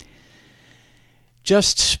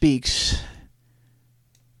 just speaks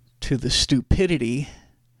to the stupidity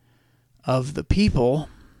of the people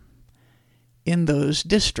in those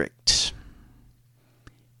districts.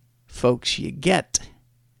 Folks, you get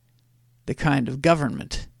the kind of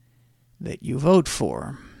government that you vote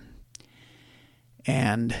for.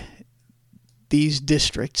 And these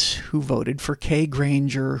districts who voted for Kay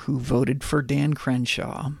Granger, who voted for Dan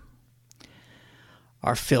Crenshaw,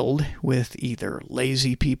 are filled with either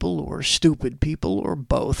lazy people or stupid people or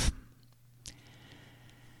both.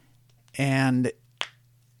 And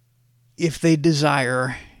if they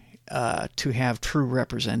desire to have true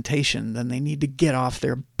representation, then they need to get off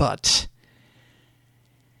their butts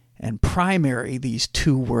and primary these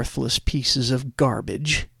two worthless pieces of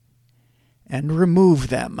garbage and remove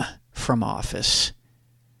them from office.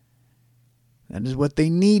 That is what they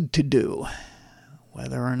need to do.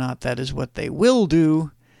 Whether or not that is what they will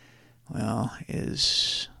do, well,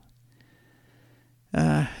 is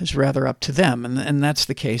rather up to them. And that's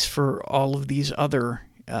the case for all of these other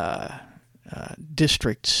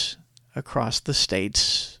districts across the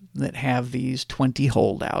states that have these 20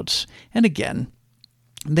 holdouts. And again,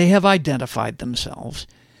 they have identified themselves.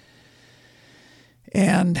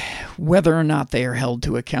 And whether or not they are held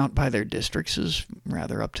to account by their districts is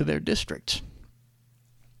rather up to their districts.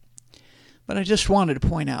 But I just wanted to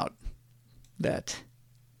point out that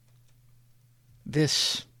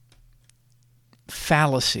this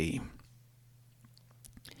fallacy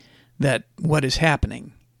that what is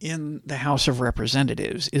happening in the House of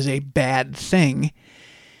Representatives is a bad thing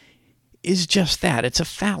is just that. It's a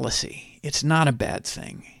fallacy. It's not a bad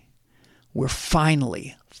thing. We're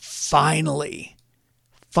finally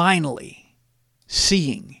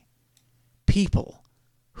seeing people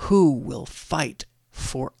who will fight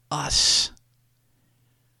for us,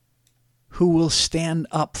 who will stand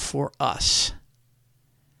up for us.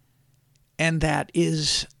 And that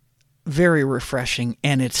is very refreshing,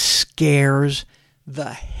 and it scares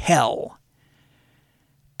the hell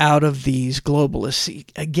out of these globalists.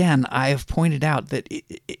 Again, I have pointed out that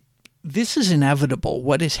this is inevitable.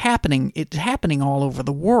 What is happening, it's happening all over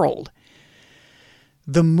the world.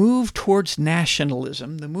 The move towards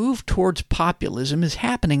nationalism, the move towards populism is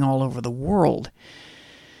happening all over the world.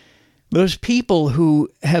 Those people who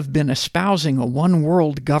have been espousing a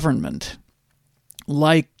one-world government,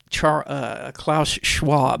 like Klaus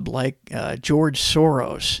Schwab, like George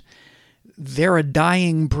Soros, they're a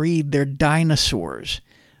dying breed, they're dinosaurs.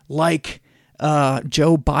 Like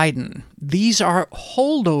Joe Biden, these are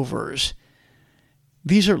holdovers.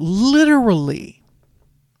 These are literally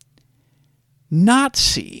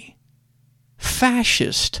Nazi,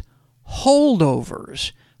 fascist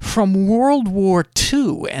holdovers from World War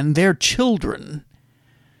II and their children,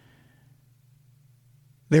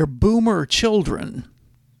 their boomer children,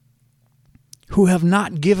 who have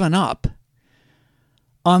not given up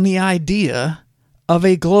on the idea of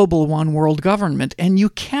a global one-world government. And you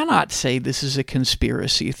cannot say this is a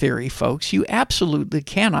conspiracy theory, folks. You absolutely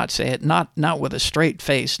cannot say it, not with a straight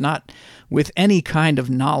face, not with any kind of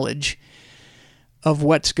knowledge of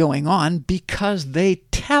what's going on, because they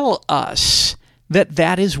tell us that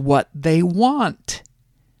that is what they want.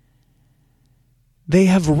 They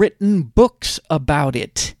have written books about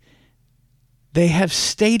it. They have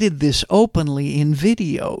stated this openly in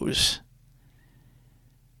videos.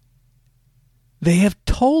 They have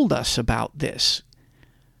told us about this.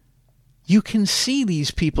 You can see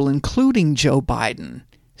these people, including Joe Biden,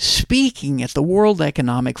 speaking at the World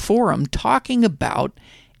Economic Forum, talking about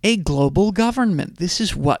a global government. This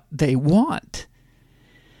is what they want.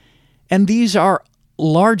 And these are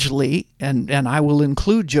largely, and I will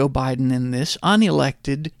include Joe Biden in this,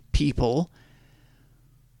 unelected people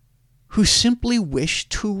who simply wish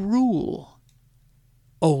to rule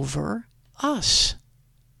over us.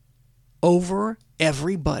 over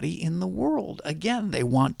everybody in the world. Again, they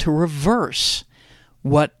want to reverse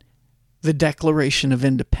what the Declaration of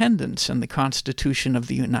Independence and the Constitution of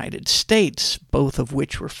the United States, both of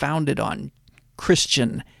which were founded on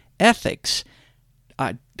Christian ethics.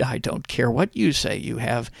 I don't care what you say. You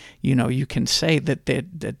can say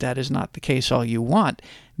that is not the case all you want.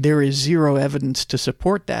 There is zero evidence to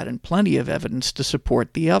support that and plenty of evidence to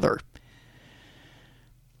support the other.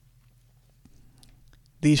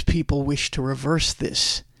 These people wish to reverse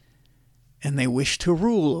this, and they wish to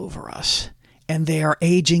rule over us, and they are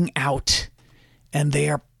aging out, and they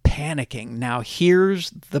are panicking. Now,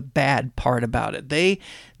 here's the bad part about it. They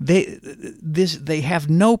have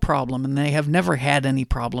no problem, and they have never had any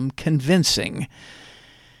problem convincing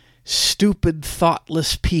stupid,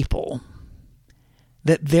 thoughtless people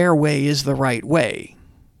that their way is the right way.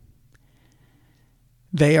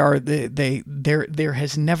 There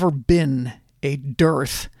has never been a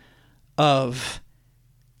dearth of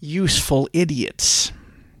useful idiots.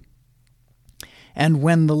 And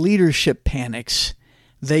when the leadership panics,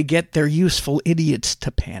 they get their useful idiots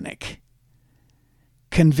to panic,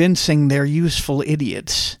 convincing their useful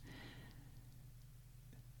idiots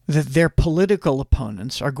that their political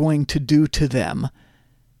opponents are going to do to them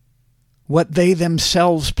what they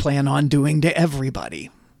themselves plan on doing to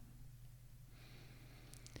everybody.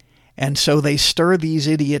 And so they stir these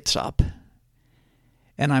idiots up.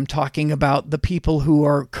 And I'm talking about the people who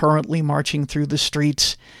are currently marching through the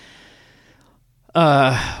streets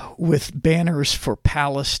with banners for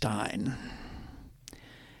Palestine,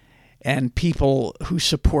 and people who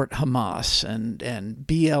support Hamas and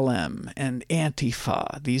BLM and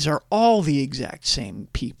Antifa. These are all the exact same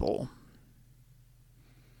people.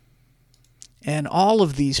 And all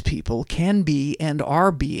of these people can be and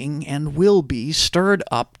are being and will be stirred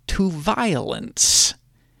up to violence.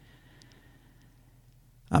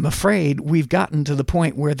 I'm afraid we've gotten to the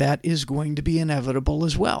point where that is going to be inevitable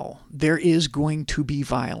as well. There is going to be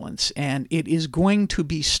violence, and it is going to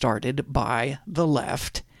be started by the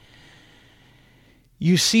left.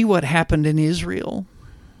 You see what happened in Israel,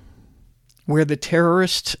 where the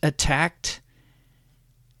terrorists attacked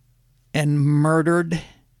and murdered,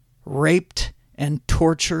 raped, and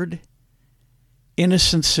tortured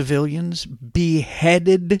innocent civilians,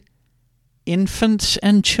 beheaded infants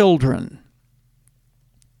and children,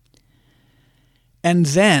 and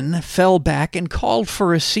then fell back and called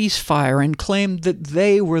for a ceasefire and claimed that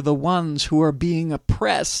they were the ones who are being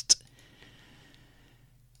oppressed.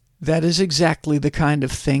 That is exactly the kind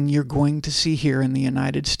of thing you're going to see here in the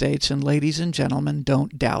United States. And ladies and gentlemen,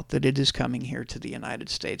 don't doubt that it is coming here to the United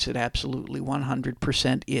States. It absolutely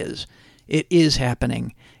 100% is. It is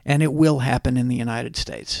happening, and it will happen in the United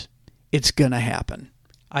States. It's going to happen.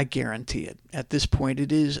 I guarantee it. At this point,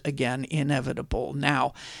 it is, again, inevitable.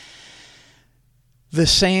 Now, the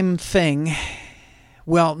same thing.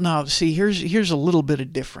 Well, no, see, here's a little bit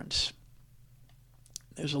of difference.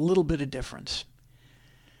 There's a little bit of difference.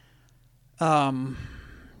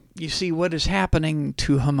 You see, what is happening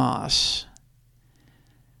to Hamas,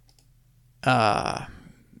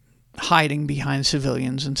 hiding behind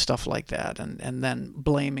civilians and stuff like that, and then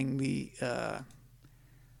blaming the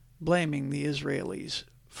Israelis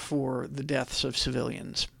for the deaths of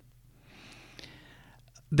civilians.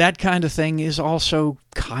 That kind of thing is also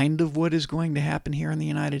kind of what is going to happen here in the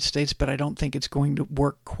United States, but I don't think it's going to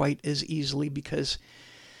work quite as easily, because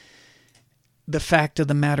the fact of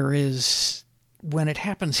the matter is, when it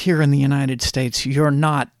happens here in the United States, you're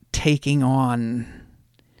not taking on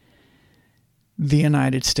the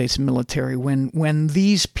United States military. When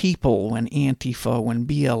these people, when Antifa, when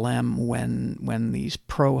BLM, when these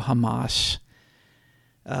pro-Hamas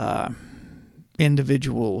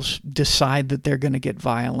individuals decide that they're going to get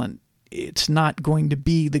violent, it's not going to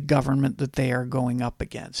be the government that they are going up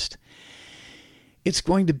against. It's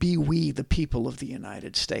going to be we, the people of the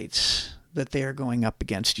United States, that they are going up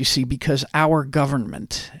against. You see, because our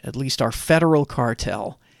government, at least our federal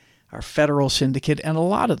cartel, our federal syndicate, and a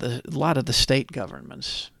lot of the state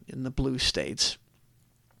governments in the blue states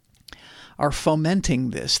are fomenting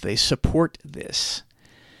this. They support this.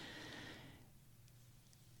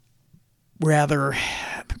 Rather,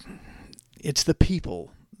 it's the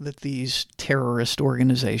people that these terrorist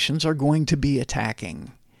organizations are going to be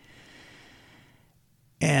attacking.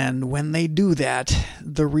 And when they do that,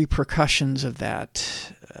 the repercussions of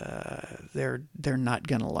that, they're not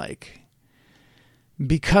going to like.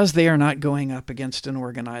 Because they are not going up against an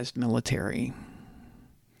organized military,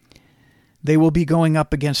 they will be going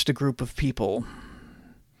up against a group of people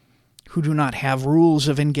who do not have rules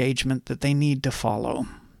of engagement that they need to follow.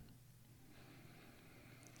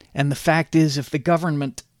 And the fact is, if the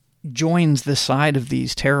government joins the side of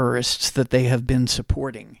these terrorists that they have been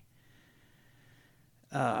supporting,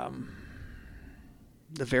 the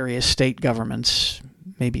various state governments,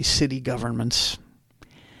 maybe city governments,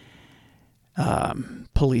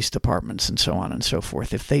 police departments, and so on and so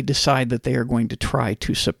forth, if they decide that they are going to try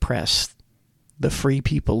to suppress the free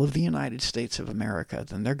people of the United States of America,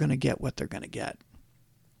 then they're going to get what they're going to get.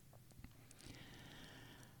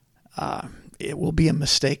 It will be a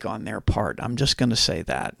mistake on their part. I'm just going to say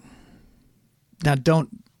that. Now, don't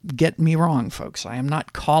get me wrong, folks. I am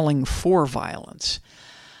not calling for violence.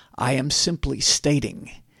 I am simply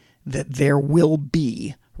stating that there will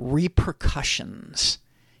be repercussions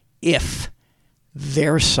if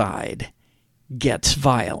their side gets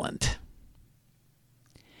violent.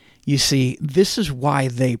 You see, this is why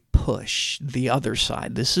they push the other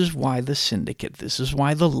side. This is why the syndicate, this is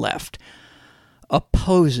why the left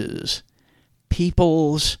opposes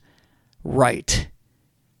people's right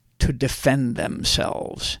to defend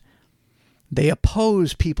themselves. They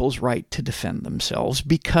oppose people's right to defend themselves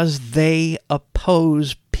because they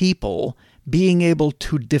oppose people being able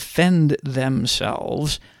to defend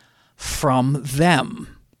themselves from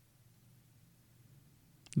them.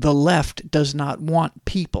 The left does not want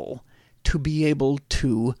people to be able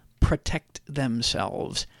to protect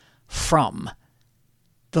themselves from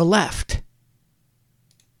the left.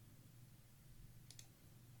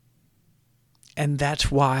 And that's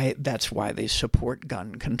why they support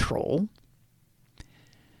gun control.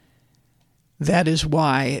 That is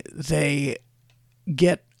why they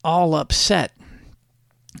get all upset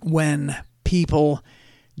when people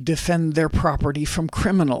defend their property from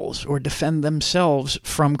criminals or defend themselves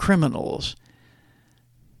from criminals,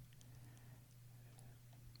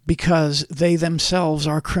 because they themselves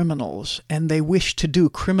are criminals and they wish to do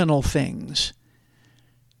criminal things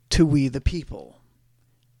to we the people.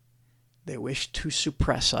 They wish to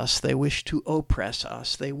suppress us. They wish to oppress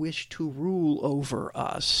us. They wish to rule over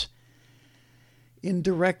us in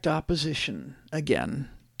direct opposition, again,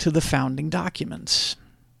 to the founding documents.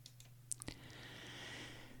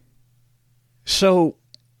 So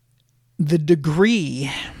the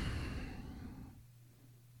degree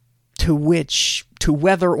to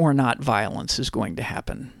whether or not violence is going to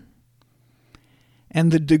happen,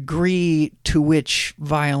 and the degree to which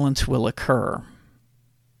violence will occur,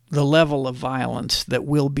 the level of violence that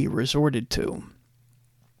will be resorted to,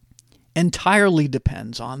 entirely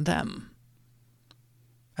depends on them.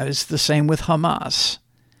 It's the same with Hamas.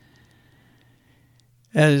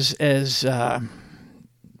 As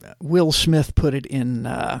Will Smith put it in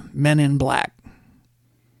Men in Black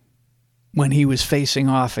when he was facing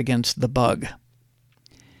off against the bug.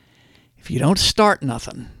 If you don't start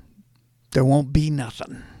nothing, there won't be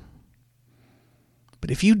nothing.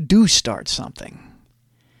 But if you do start something,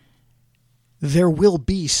 there will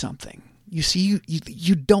be something. You see,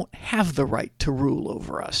 you don't have the right to rule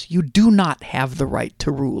over us. You do not have the right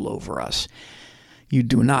to rule over us. You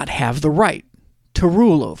do not have the right to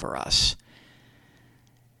rule over us.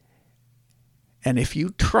 And if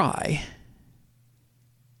you try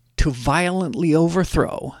to violently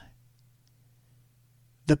overthrow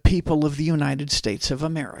the people of the United States of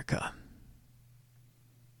America,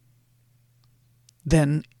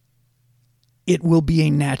 then it will be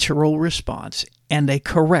a natural response and a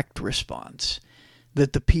correct response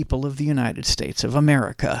that the people of the United States of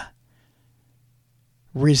America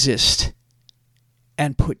resist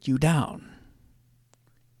and put you down.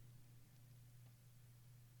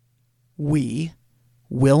 We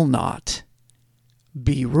will not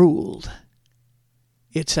be ruled.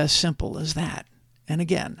 It's as simple as that. And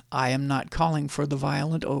again, I am not calling for the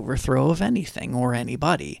violent overthrow of anything or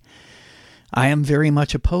anybody. I am very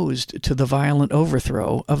much opposed to the violent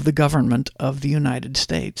overthrow of the government of the United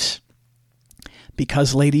States.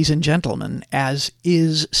 Because, ladies and gentlemen, as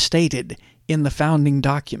is stated in the founding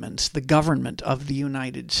documents, the government of the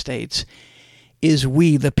United States is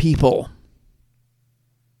we the people.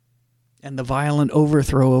 And the violent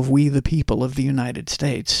overthrow of we the people of the United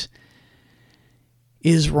States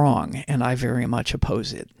is wrong, and I very much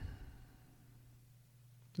oppose it.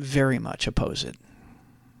 Very much oppose it.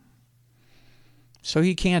 So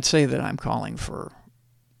you can't say that I'm calling for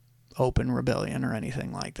open rebellion or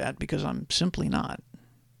anything like that, because I'm simply not.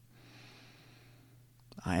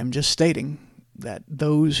 I am just stating that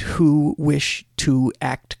those who wish to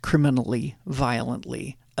act criminally,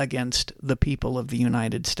 violently against the people of the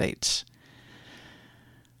United States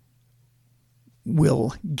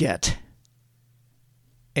will get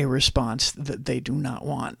a response that they do not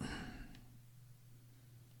want.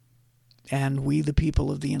 And we, the people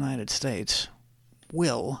of the United States,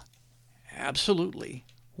 will absolutely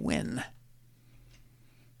win.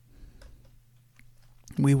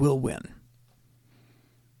 We will win.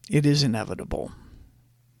 It is inevitable.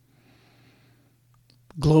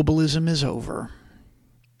 Globalism is over.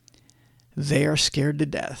 They are scared to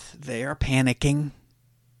death. They are panicking.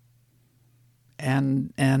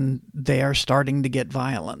 And they are starting to get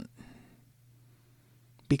violent.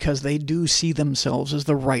 Because they do see themselves as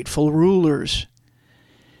the rightful rulers.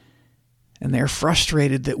 And they're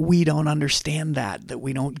frustrated that we don't understand that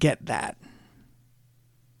we don't get that.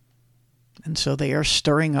 And so they are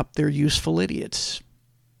stirring up their useful idiots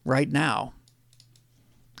right now.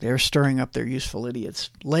 They're stirring up their useful idiots.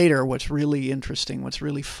 Later, what's really interesting, what's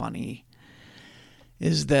really funny,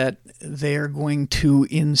 is that they're going to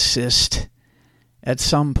insist at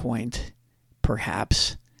some point,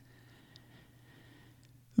 perhaps,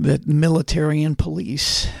 that military and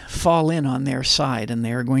police fall in on their side, and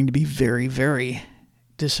they're going to be very, very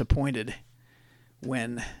disappointed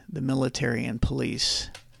when the military and police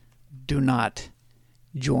do not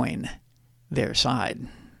join their side.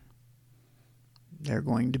 They're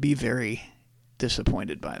going to be very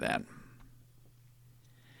disappointed by that.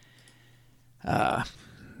 I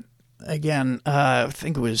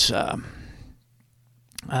think it was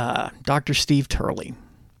Dr. Steve Turley.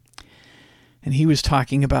 And he was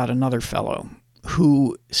talking about another fellow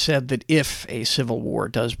who said that if a civil war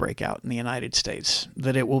does break out in the United States,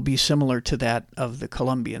 that it will be similar to that of the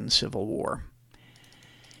Colombian Civil War.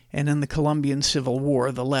 And in the Colombian Civil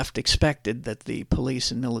War, the left expected that the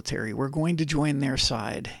police and military were going to join their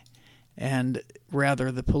side. And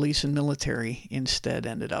rather, the police and military instead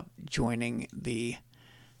ended up joining the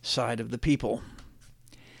side of the people.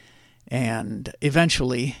 And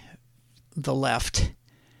eventually, the left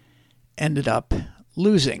ended up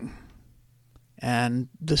losing. And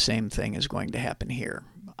the same thing is going to happen here.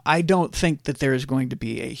 I don't think that there is going to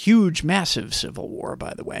be a huge, massive civil war,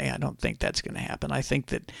 by the way. I don't think that's going to happen. I think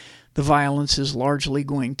that the violence is largely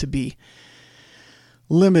going to be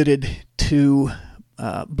limited to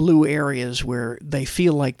blue areas where they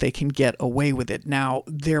feel like they can get away with it. Now,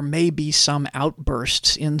 there may be some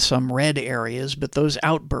outbursts in some red areas, but those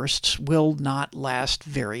outbursts will not last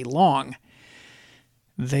very long.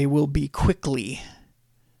 They will be quickly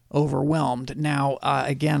overwhelmed. Now,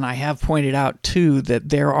 again, I have pointed out, too, that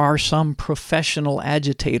there are some professional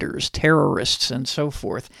agitators, terrorists, and so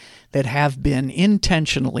forth, that have been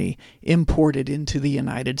intentionally imported into the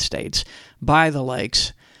United States by the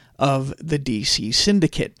likes of the D.C.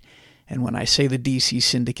 Syndicate. And when I say the D.C.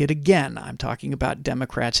 Syndicate, again, I'm talking about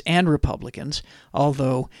Democrats and Republicans,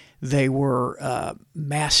 although they were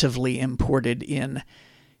massively imported in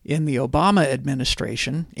the Obama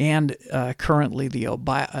administration and currently the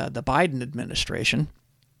Biden administration,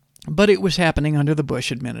 but it was happening under the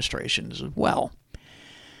Bush administration as well.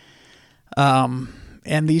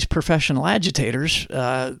 And these professional agitators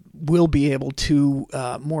will be able to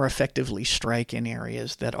more effectively strike in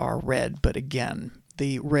areas that are red, but again,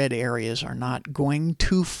 the red areas are not going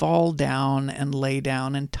to fall down and lay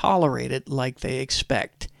down and tolerate it like they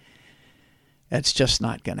expect. That's just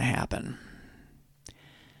not going to happen.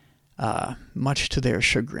 Much to their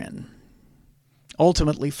chagrin.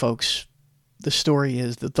 Ultimately, folks, the story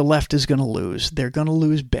is that the left is going to lose. They're going to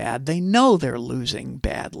lose bad. They know they're losing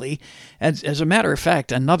badly. As a matter of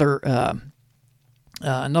fact, another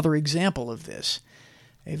example of this,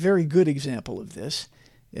 a very good example of this,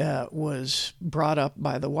 was brought up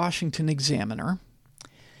by the Washington Examiner.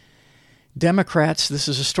 Democrats, this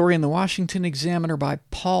is a story in the Washington Examiner by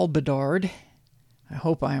Paul Bedard. I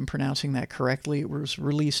hope I am pronouncing that correctly. It was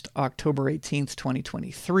released October 18th,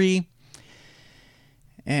 2023.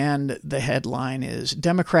 And the headline is,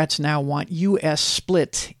 Democrats now want U.S.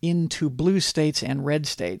 split into blue states and red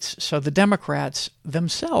states. So the Democrats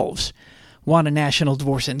themselves want a national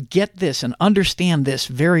divorce. And get this and understand this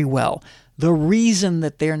very well. The reason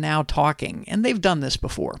that they're now talking, and they've done this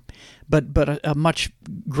before, but a much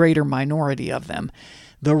greater minority of them,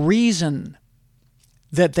 the reason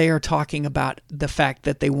that they are talking about the fact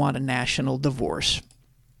that they want a national divorce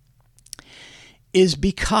is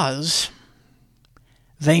because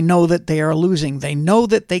they know that they are losing. They know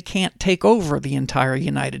that they can't take over the entire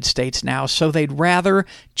United States now, so they'd rather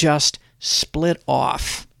just split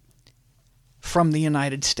off from the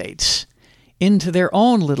United States into their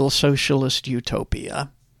own little socialist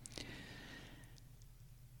utopia,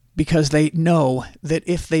 because they know that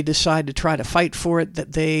if they decide to try to fight for it,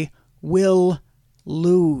 that they will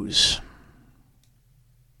lose.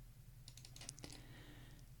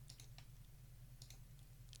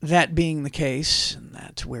 That being the case, and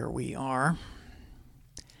that's where we are,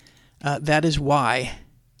 that is why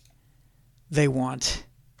they want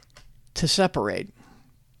to separate.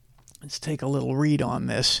 Let's take a little read on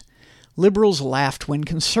this. Liberals laughed when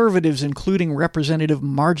conservatives, including Representative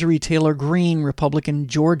Marjorie Taylor Greene, Republican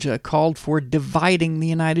Georgia, called for dividing the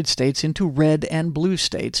United States into red and blue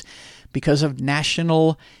states because of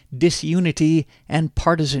national disunity and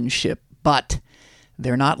partisanship. But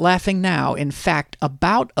they're not laughing now. In fact,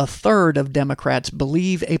 about a third of Democrats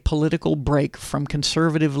believe a political break from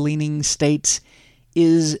conservative-leaning states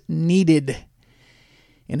is needed.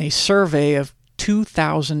 In a survey of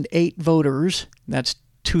 2,008 voters, that's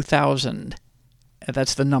 2,000,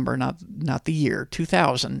 that's the number, not the year,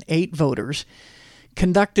 2,008 voters,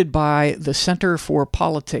 conducted by the Center for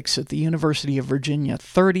Politics at the University of Virginia,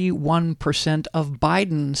 31% of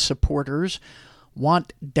Biden supporters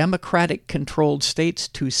want Democratic-controlled states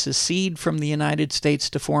to secede from the United States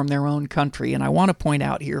to form their own country. And I want to point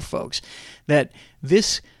out here, folks, that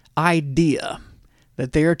this idea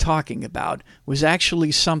that they are talking about was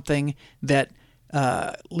actually something that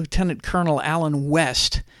Lieutenant Colonel Allen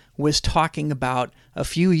West was talking about a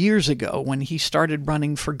few years ago when he started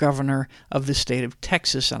running for governor of the state of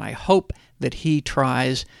Texas, and I hope that he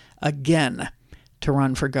tries again to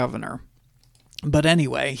run for governor. But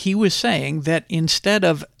anyway, he was saying that instead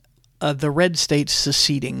of the red states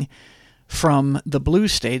seceding from the blue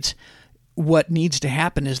states, what needs to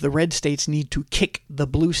happen is the red states need to kick the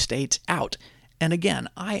blue states out. And again,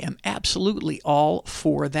 I am absolutely all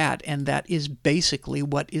for that, and that is basically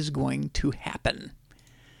what is going to happen.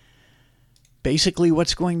 Basically,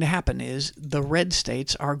 what's going to happen is the red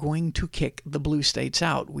states are going to kick the blue states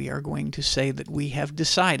out. We are going to say that we have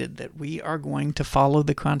decided that we are going to follow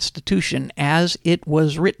the Constitution as it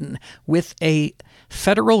was written, with a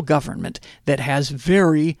federal government that has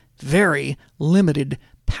very, very limited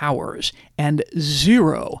powers and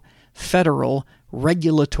zero federal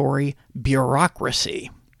regulatory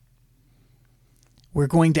bureaucracy. We're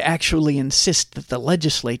going to actually insist that the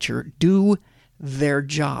legislature do their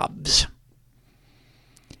jobs.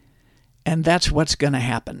 And that's what's going to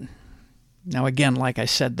happen. Now, again, like I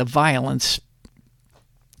said, the violence,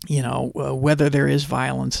 whether there is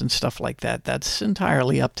violence and stuff like that, that's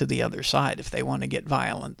entirely up to the other side. If they want to get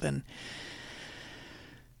violent, then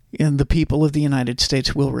the people of the United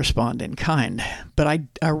States will respond in kind. But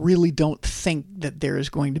I really don't think that there is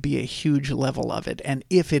going to be a huge level of it. And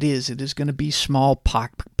if it is going to be small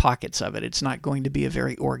pockets of it. It's not going to be a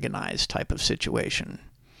very organized type of situation.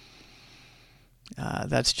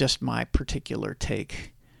 That's just my particular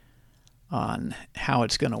take on how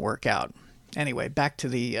it's going to work out. Anyway, back to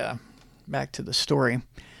the story.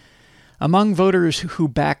 Among voters who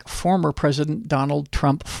back former President Donald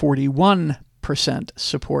Trump, 41%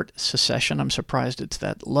 support secession. I'm surprised it's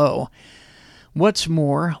that low. What's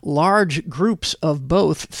more, large groups of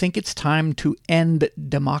both think it's time to end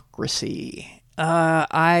democracy.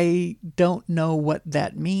 I don't know what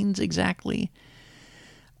that means exactly.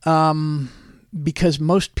 Because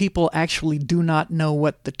most people actually do not know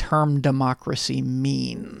what the term democracy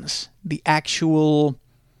means. The actual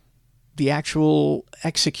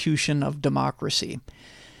execution of democracy.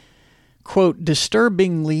 Quote,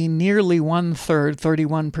 disturbingly, nearly one-third,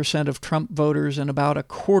 31% of Trump voters, and about a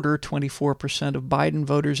quarter, 24% of Biden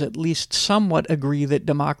voters, at least somewhat agree that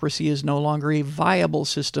democracy is no longer a viable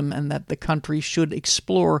system and that the country should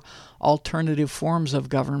explore alternative forms of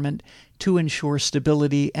government to ensure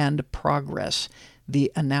stability and progress,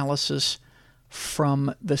 the analysis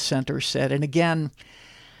from the center said. And again,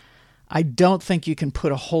 I don't think you can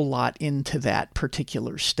put a whole lot into that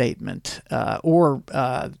particular statement or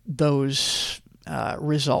those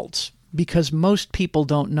results, because most people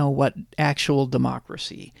don't know what actual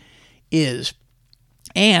democracy is.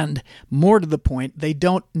 And more to the point, they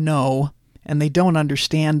don't know and they don't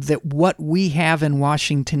understand that what we have in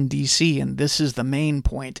Washington, D.C., and this is the main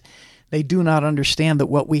point, they do not understand that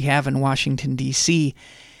what we have in Washington, D.C.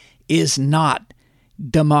 is not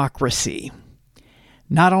democracy.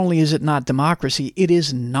 Not only is it not democracy, it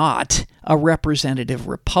is not a representative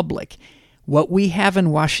republic. What we have in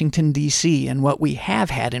Washington, D.C., and what we have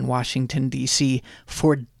had in Washington, D.C.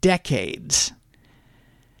 for decades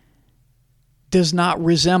does not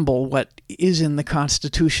resemble what is in the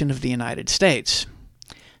Constitution of the United States.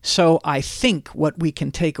 So I think what we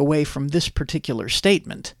can take away from this particular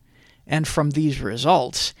statement and from these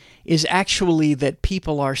results is actually that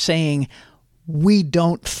people are saying, we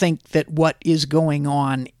don't think that what is going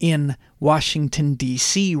on in Washington,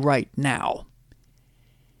 D.C. right now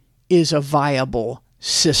is a viable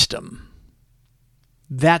system.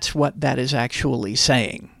 That's what that is actually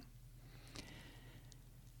saying.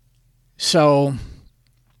 So,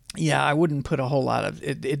 yeah, I wouldn't put a whole lot of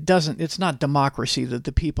it. It's not democracy that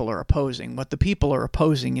the people are opposing. What the people are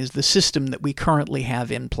opposing is the system that we currently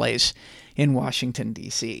have in place in Washington,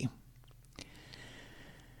 D.C.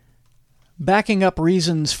 Backing up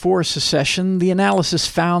reasons for secession, the analysis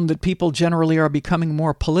found that people generally are becoming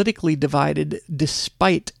more politically divided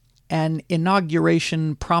despite an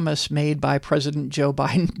inauguration promise made by President Joe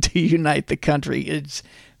Biden to unite the country.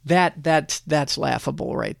 That's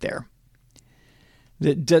laughable right there.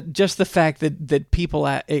 Just the fact that people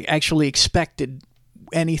actually expected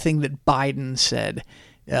anything that Biden said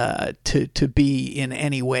to be in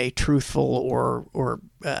any way truthful or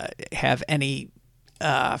have any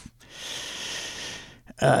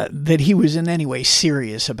that he was in any way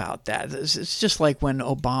serious about that. It's just like when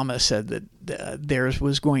Obama said that theirs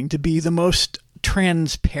was going to be the most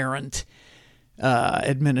transparent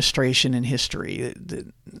administration in history.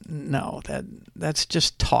 No, that's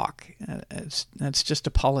just talk. That's just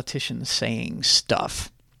a politician saying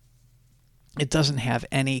stuff. It doesn't have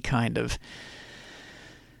any kind of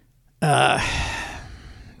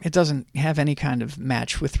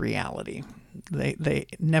match with reality. They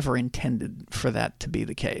never intended for that to be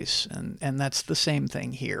the case, and that's the same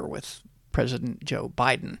thing here with President Joe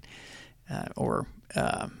Biden, the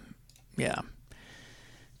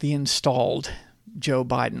installed Joe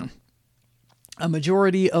Biden. A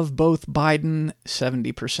majority of both Biden,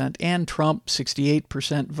 70%, and Trump,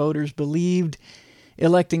 68%, voters believed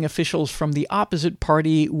electing officials from the opposite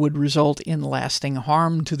party would result in lasting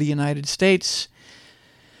harm to the United States.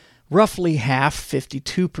 Roughly half,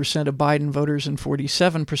 52% of Biden voters and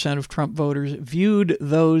 47% of Trump voters, viewed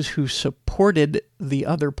those who supported the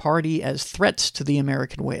other party as threats to the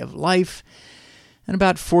American way of life. And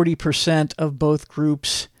about 40% of both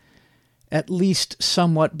groups at least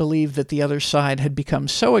somewhat believed that the other side had become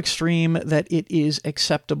so extreme that it is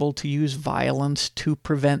acceptable to use violence to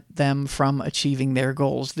prevent them from achieving their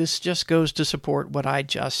goals. This just goes to support what I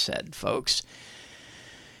just said, folks.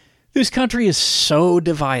 This country is so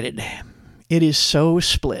divided, it is so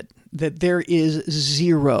split, that there is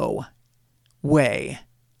zero way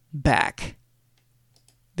back.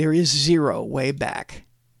 There is zero way back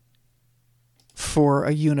for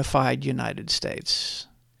a unified United States.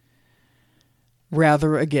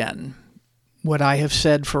 Rather, again, what I have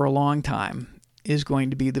said for a long time is going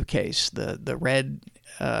to be the case. The red,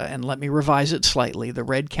 and let me revise it slightly, the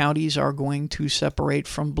red counties are going to separate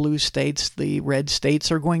from blue states. The red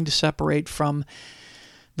states are going to separate from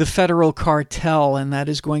the federal cartel, and that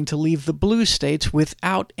is going to leave the blue states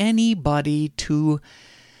without anybody to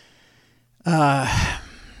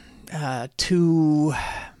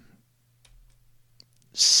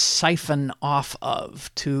siphon off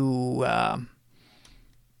of, to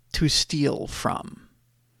steal from.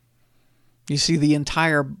 You see, the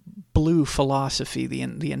entire blue philosophy, the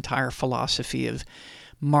entire philosophy of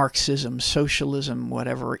Marxism, socialism,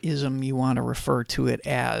 whatever ism you want to refer to it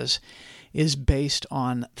as, is based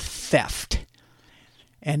on theft.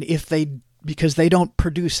 And because they don't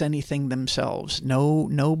produce anything themselves,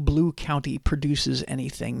 no blue county produces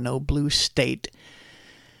anything, no blue state,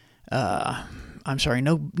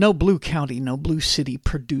 no blue county, no blue city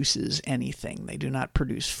produces anything. They do not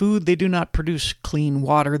produce food. They do not produce clean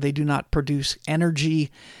water. They do not produce energy.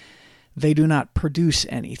 They do not produce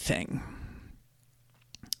anything.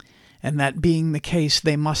 And that being the case,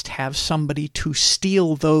 they must have somebody to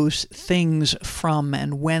steal those things from.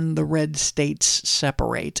 And when the red states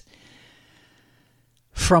separate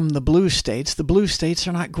from the blue states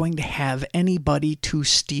are not going to have anybody to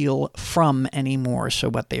steal from anymore. So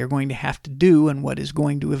what they are going to have to do, and what is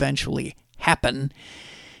going to eventually happen,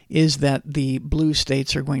 is that the blue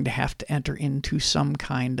states are going to have to enter into some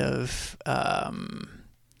kind of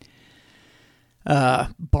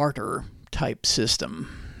barter type system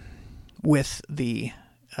with the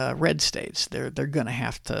red states. They're going to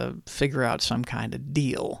have to figure out some kind of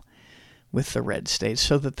deal with the red states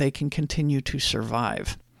so that they can continue to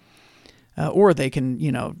survive. Or they can,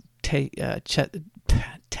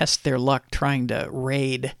 test their luck trying to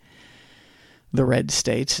raid the red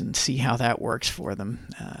states and see how that works for them.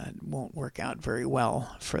 It won't work out very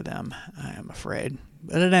well for them, I am afraid.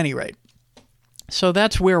 But at any rate, so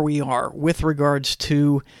that's where we are with regards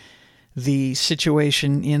to the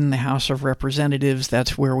situation in the House of Representatives.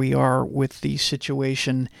 That's where we are with the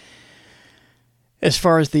situation as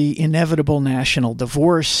far as the inevitable national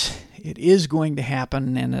divorce. It is going to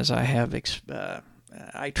happen, and as I have,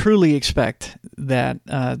 I truly expect that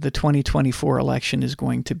the 2024 election is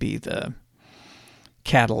going to be the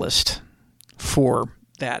catalyst for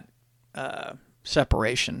that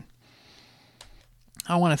separation.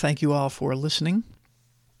 I want to thank you all for listening.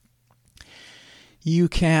 You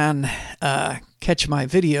can catch my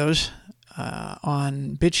videos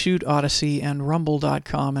on BitChute, Odyssey, and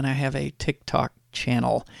Rumble.com, and I have a TikTok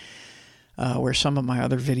channel. where some of my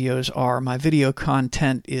other videos are. My video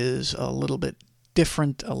content is a little bit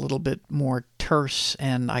different, a little bit more terse,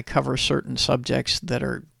 and I cover certain subjects that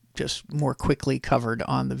are just more quickly covered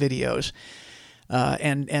on the videos.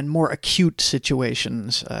 And more acute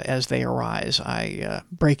situations as they arise.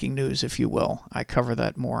 Breaking news, if you will. I cover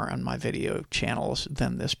that more on my video channels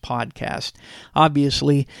than this podcast.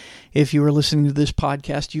 Obviously, if you are listening to this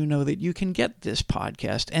podcast, you know that you can get this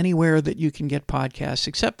podcast anywhere that you can get podcasts,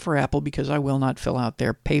 except for Apple, because I will not fill out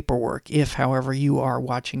their paperwork. If, however, you are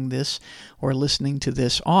watching this or listening to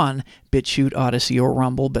this on BitChute, Odyssey, or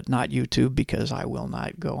Rumble, but not YouTube, because I will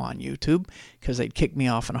not go on YouTube, because they'd kick me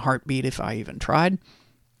off in a heartbeat if I even tried,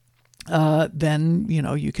 then,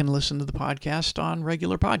 you can listen to the podcast on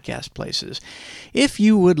regular podcast places. If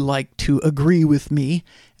you would like to agree with me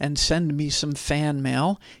and send me some fan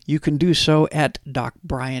mail, you can do so at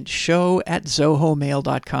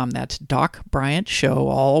docbryantshow@zohomail.com. That's Doc Bryant Show,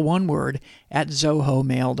 all one word, at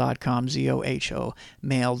zohomail.com, ZOHO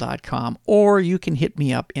mail.com. Or you can hit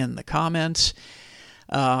me up in the comments,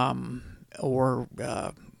 there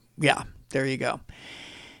you go.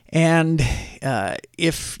 And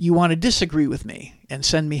if you want to disagree with me and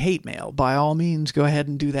send me hate mail, by all means, go ahead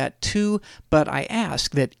and do that too. But I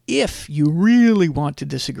ask that if you really want to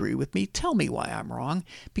disagree with me, tell me why I'm wrong.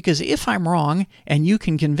 Because if I'm wrong and you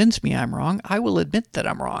can convince me I'm wrong, I will admit that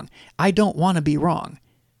I'm wrong. I don't want to be wrong.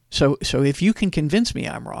 So if you can convince me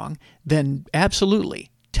I'm wrong, then absolutely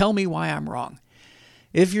tell me why I'm wrong.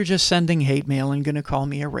 If you're just sending hate mail and going to call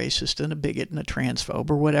me a racist and a bigot and a transphobe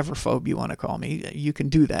or whatever phobe you want to call me, you can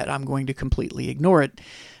do that. I'm going to completely ignore it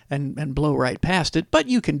and blow right past it, but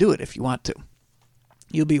you can do it if you want to.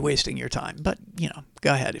 You'll be wasting your time, but,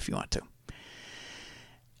 go ahead if you want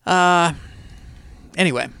to.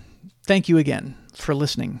 Anyway, thank you again for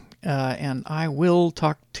listening, and I will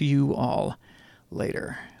talk to you all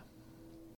later.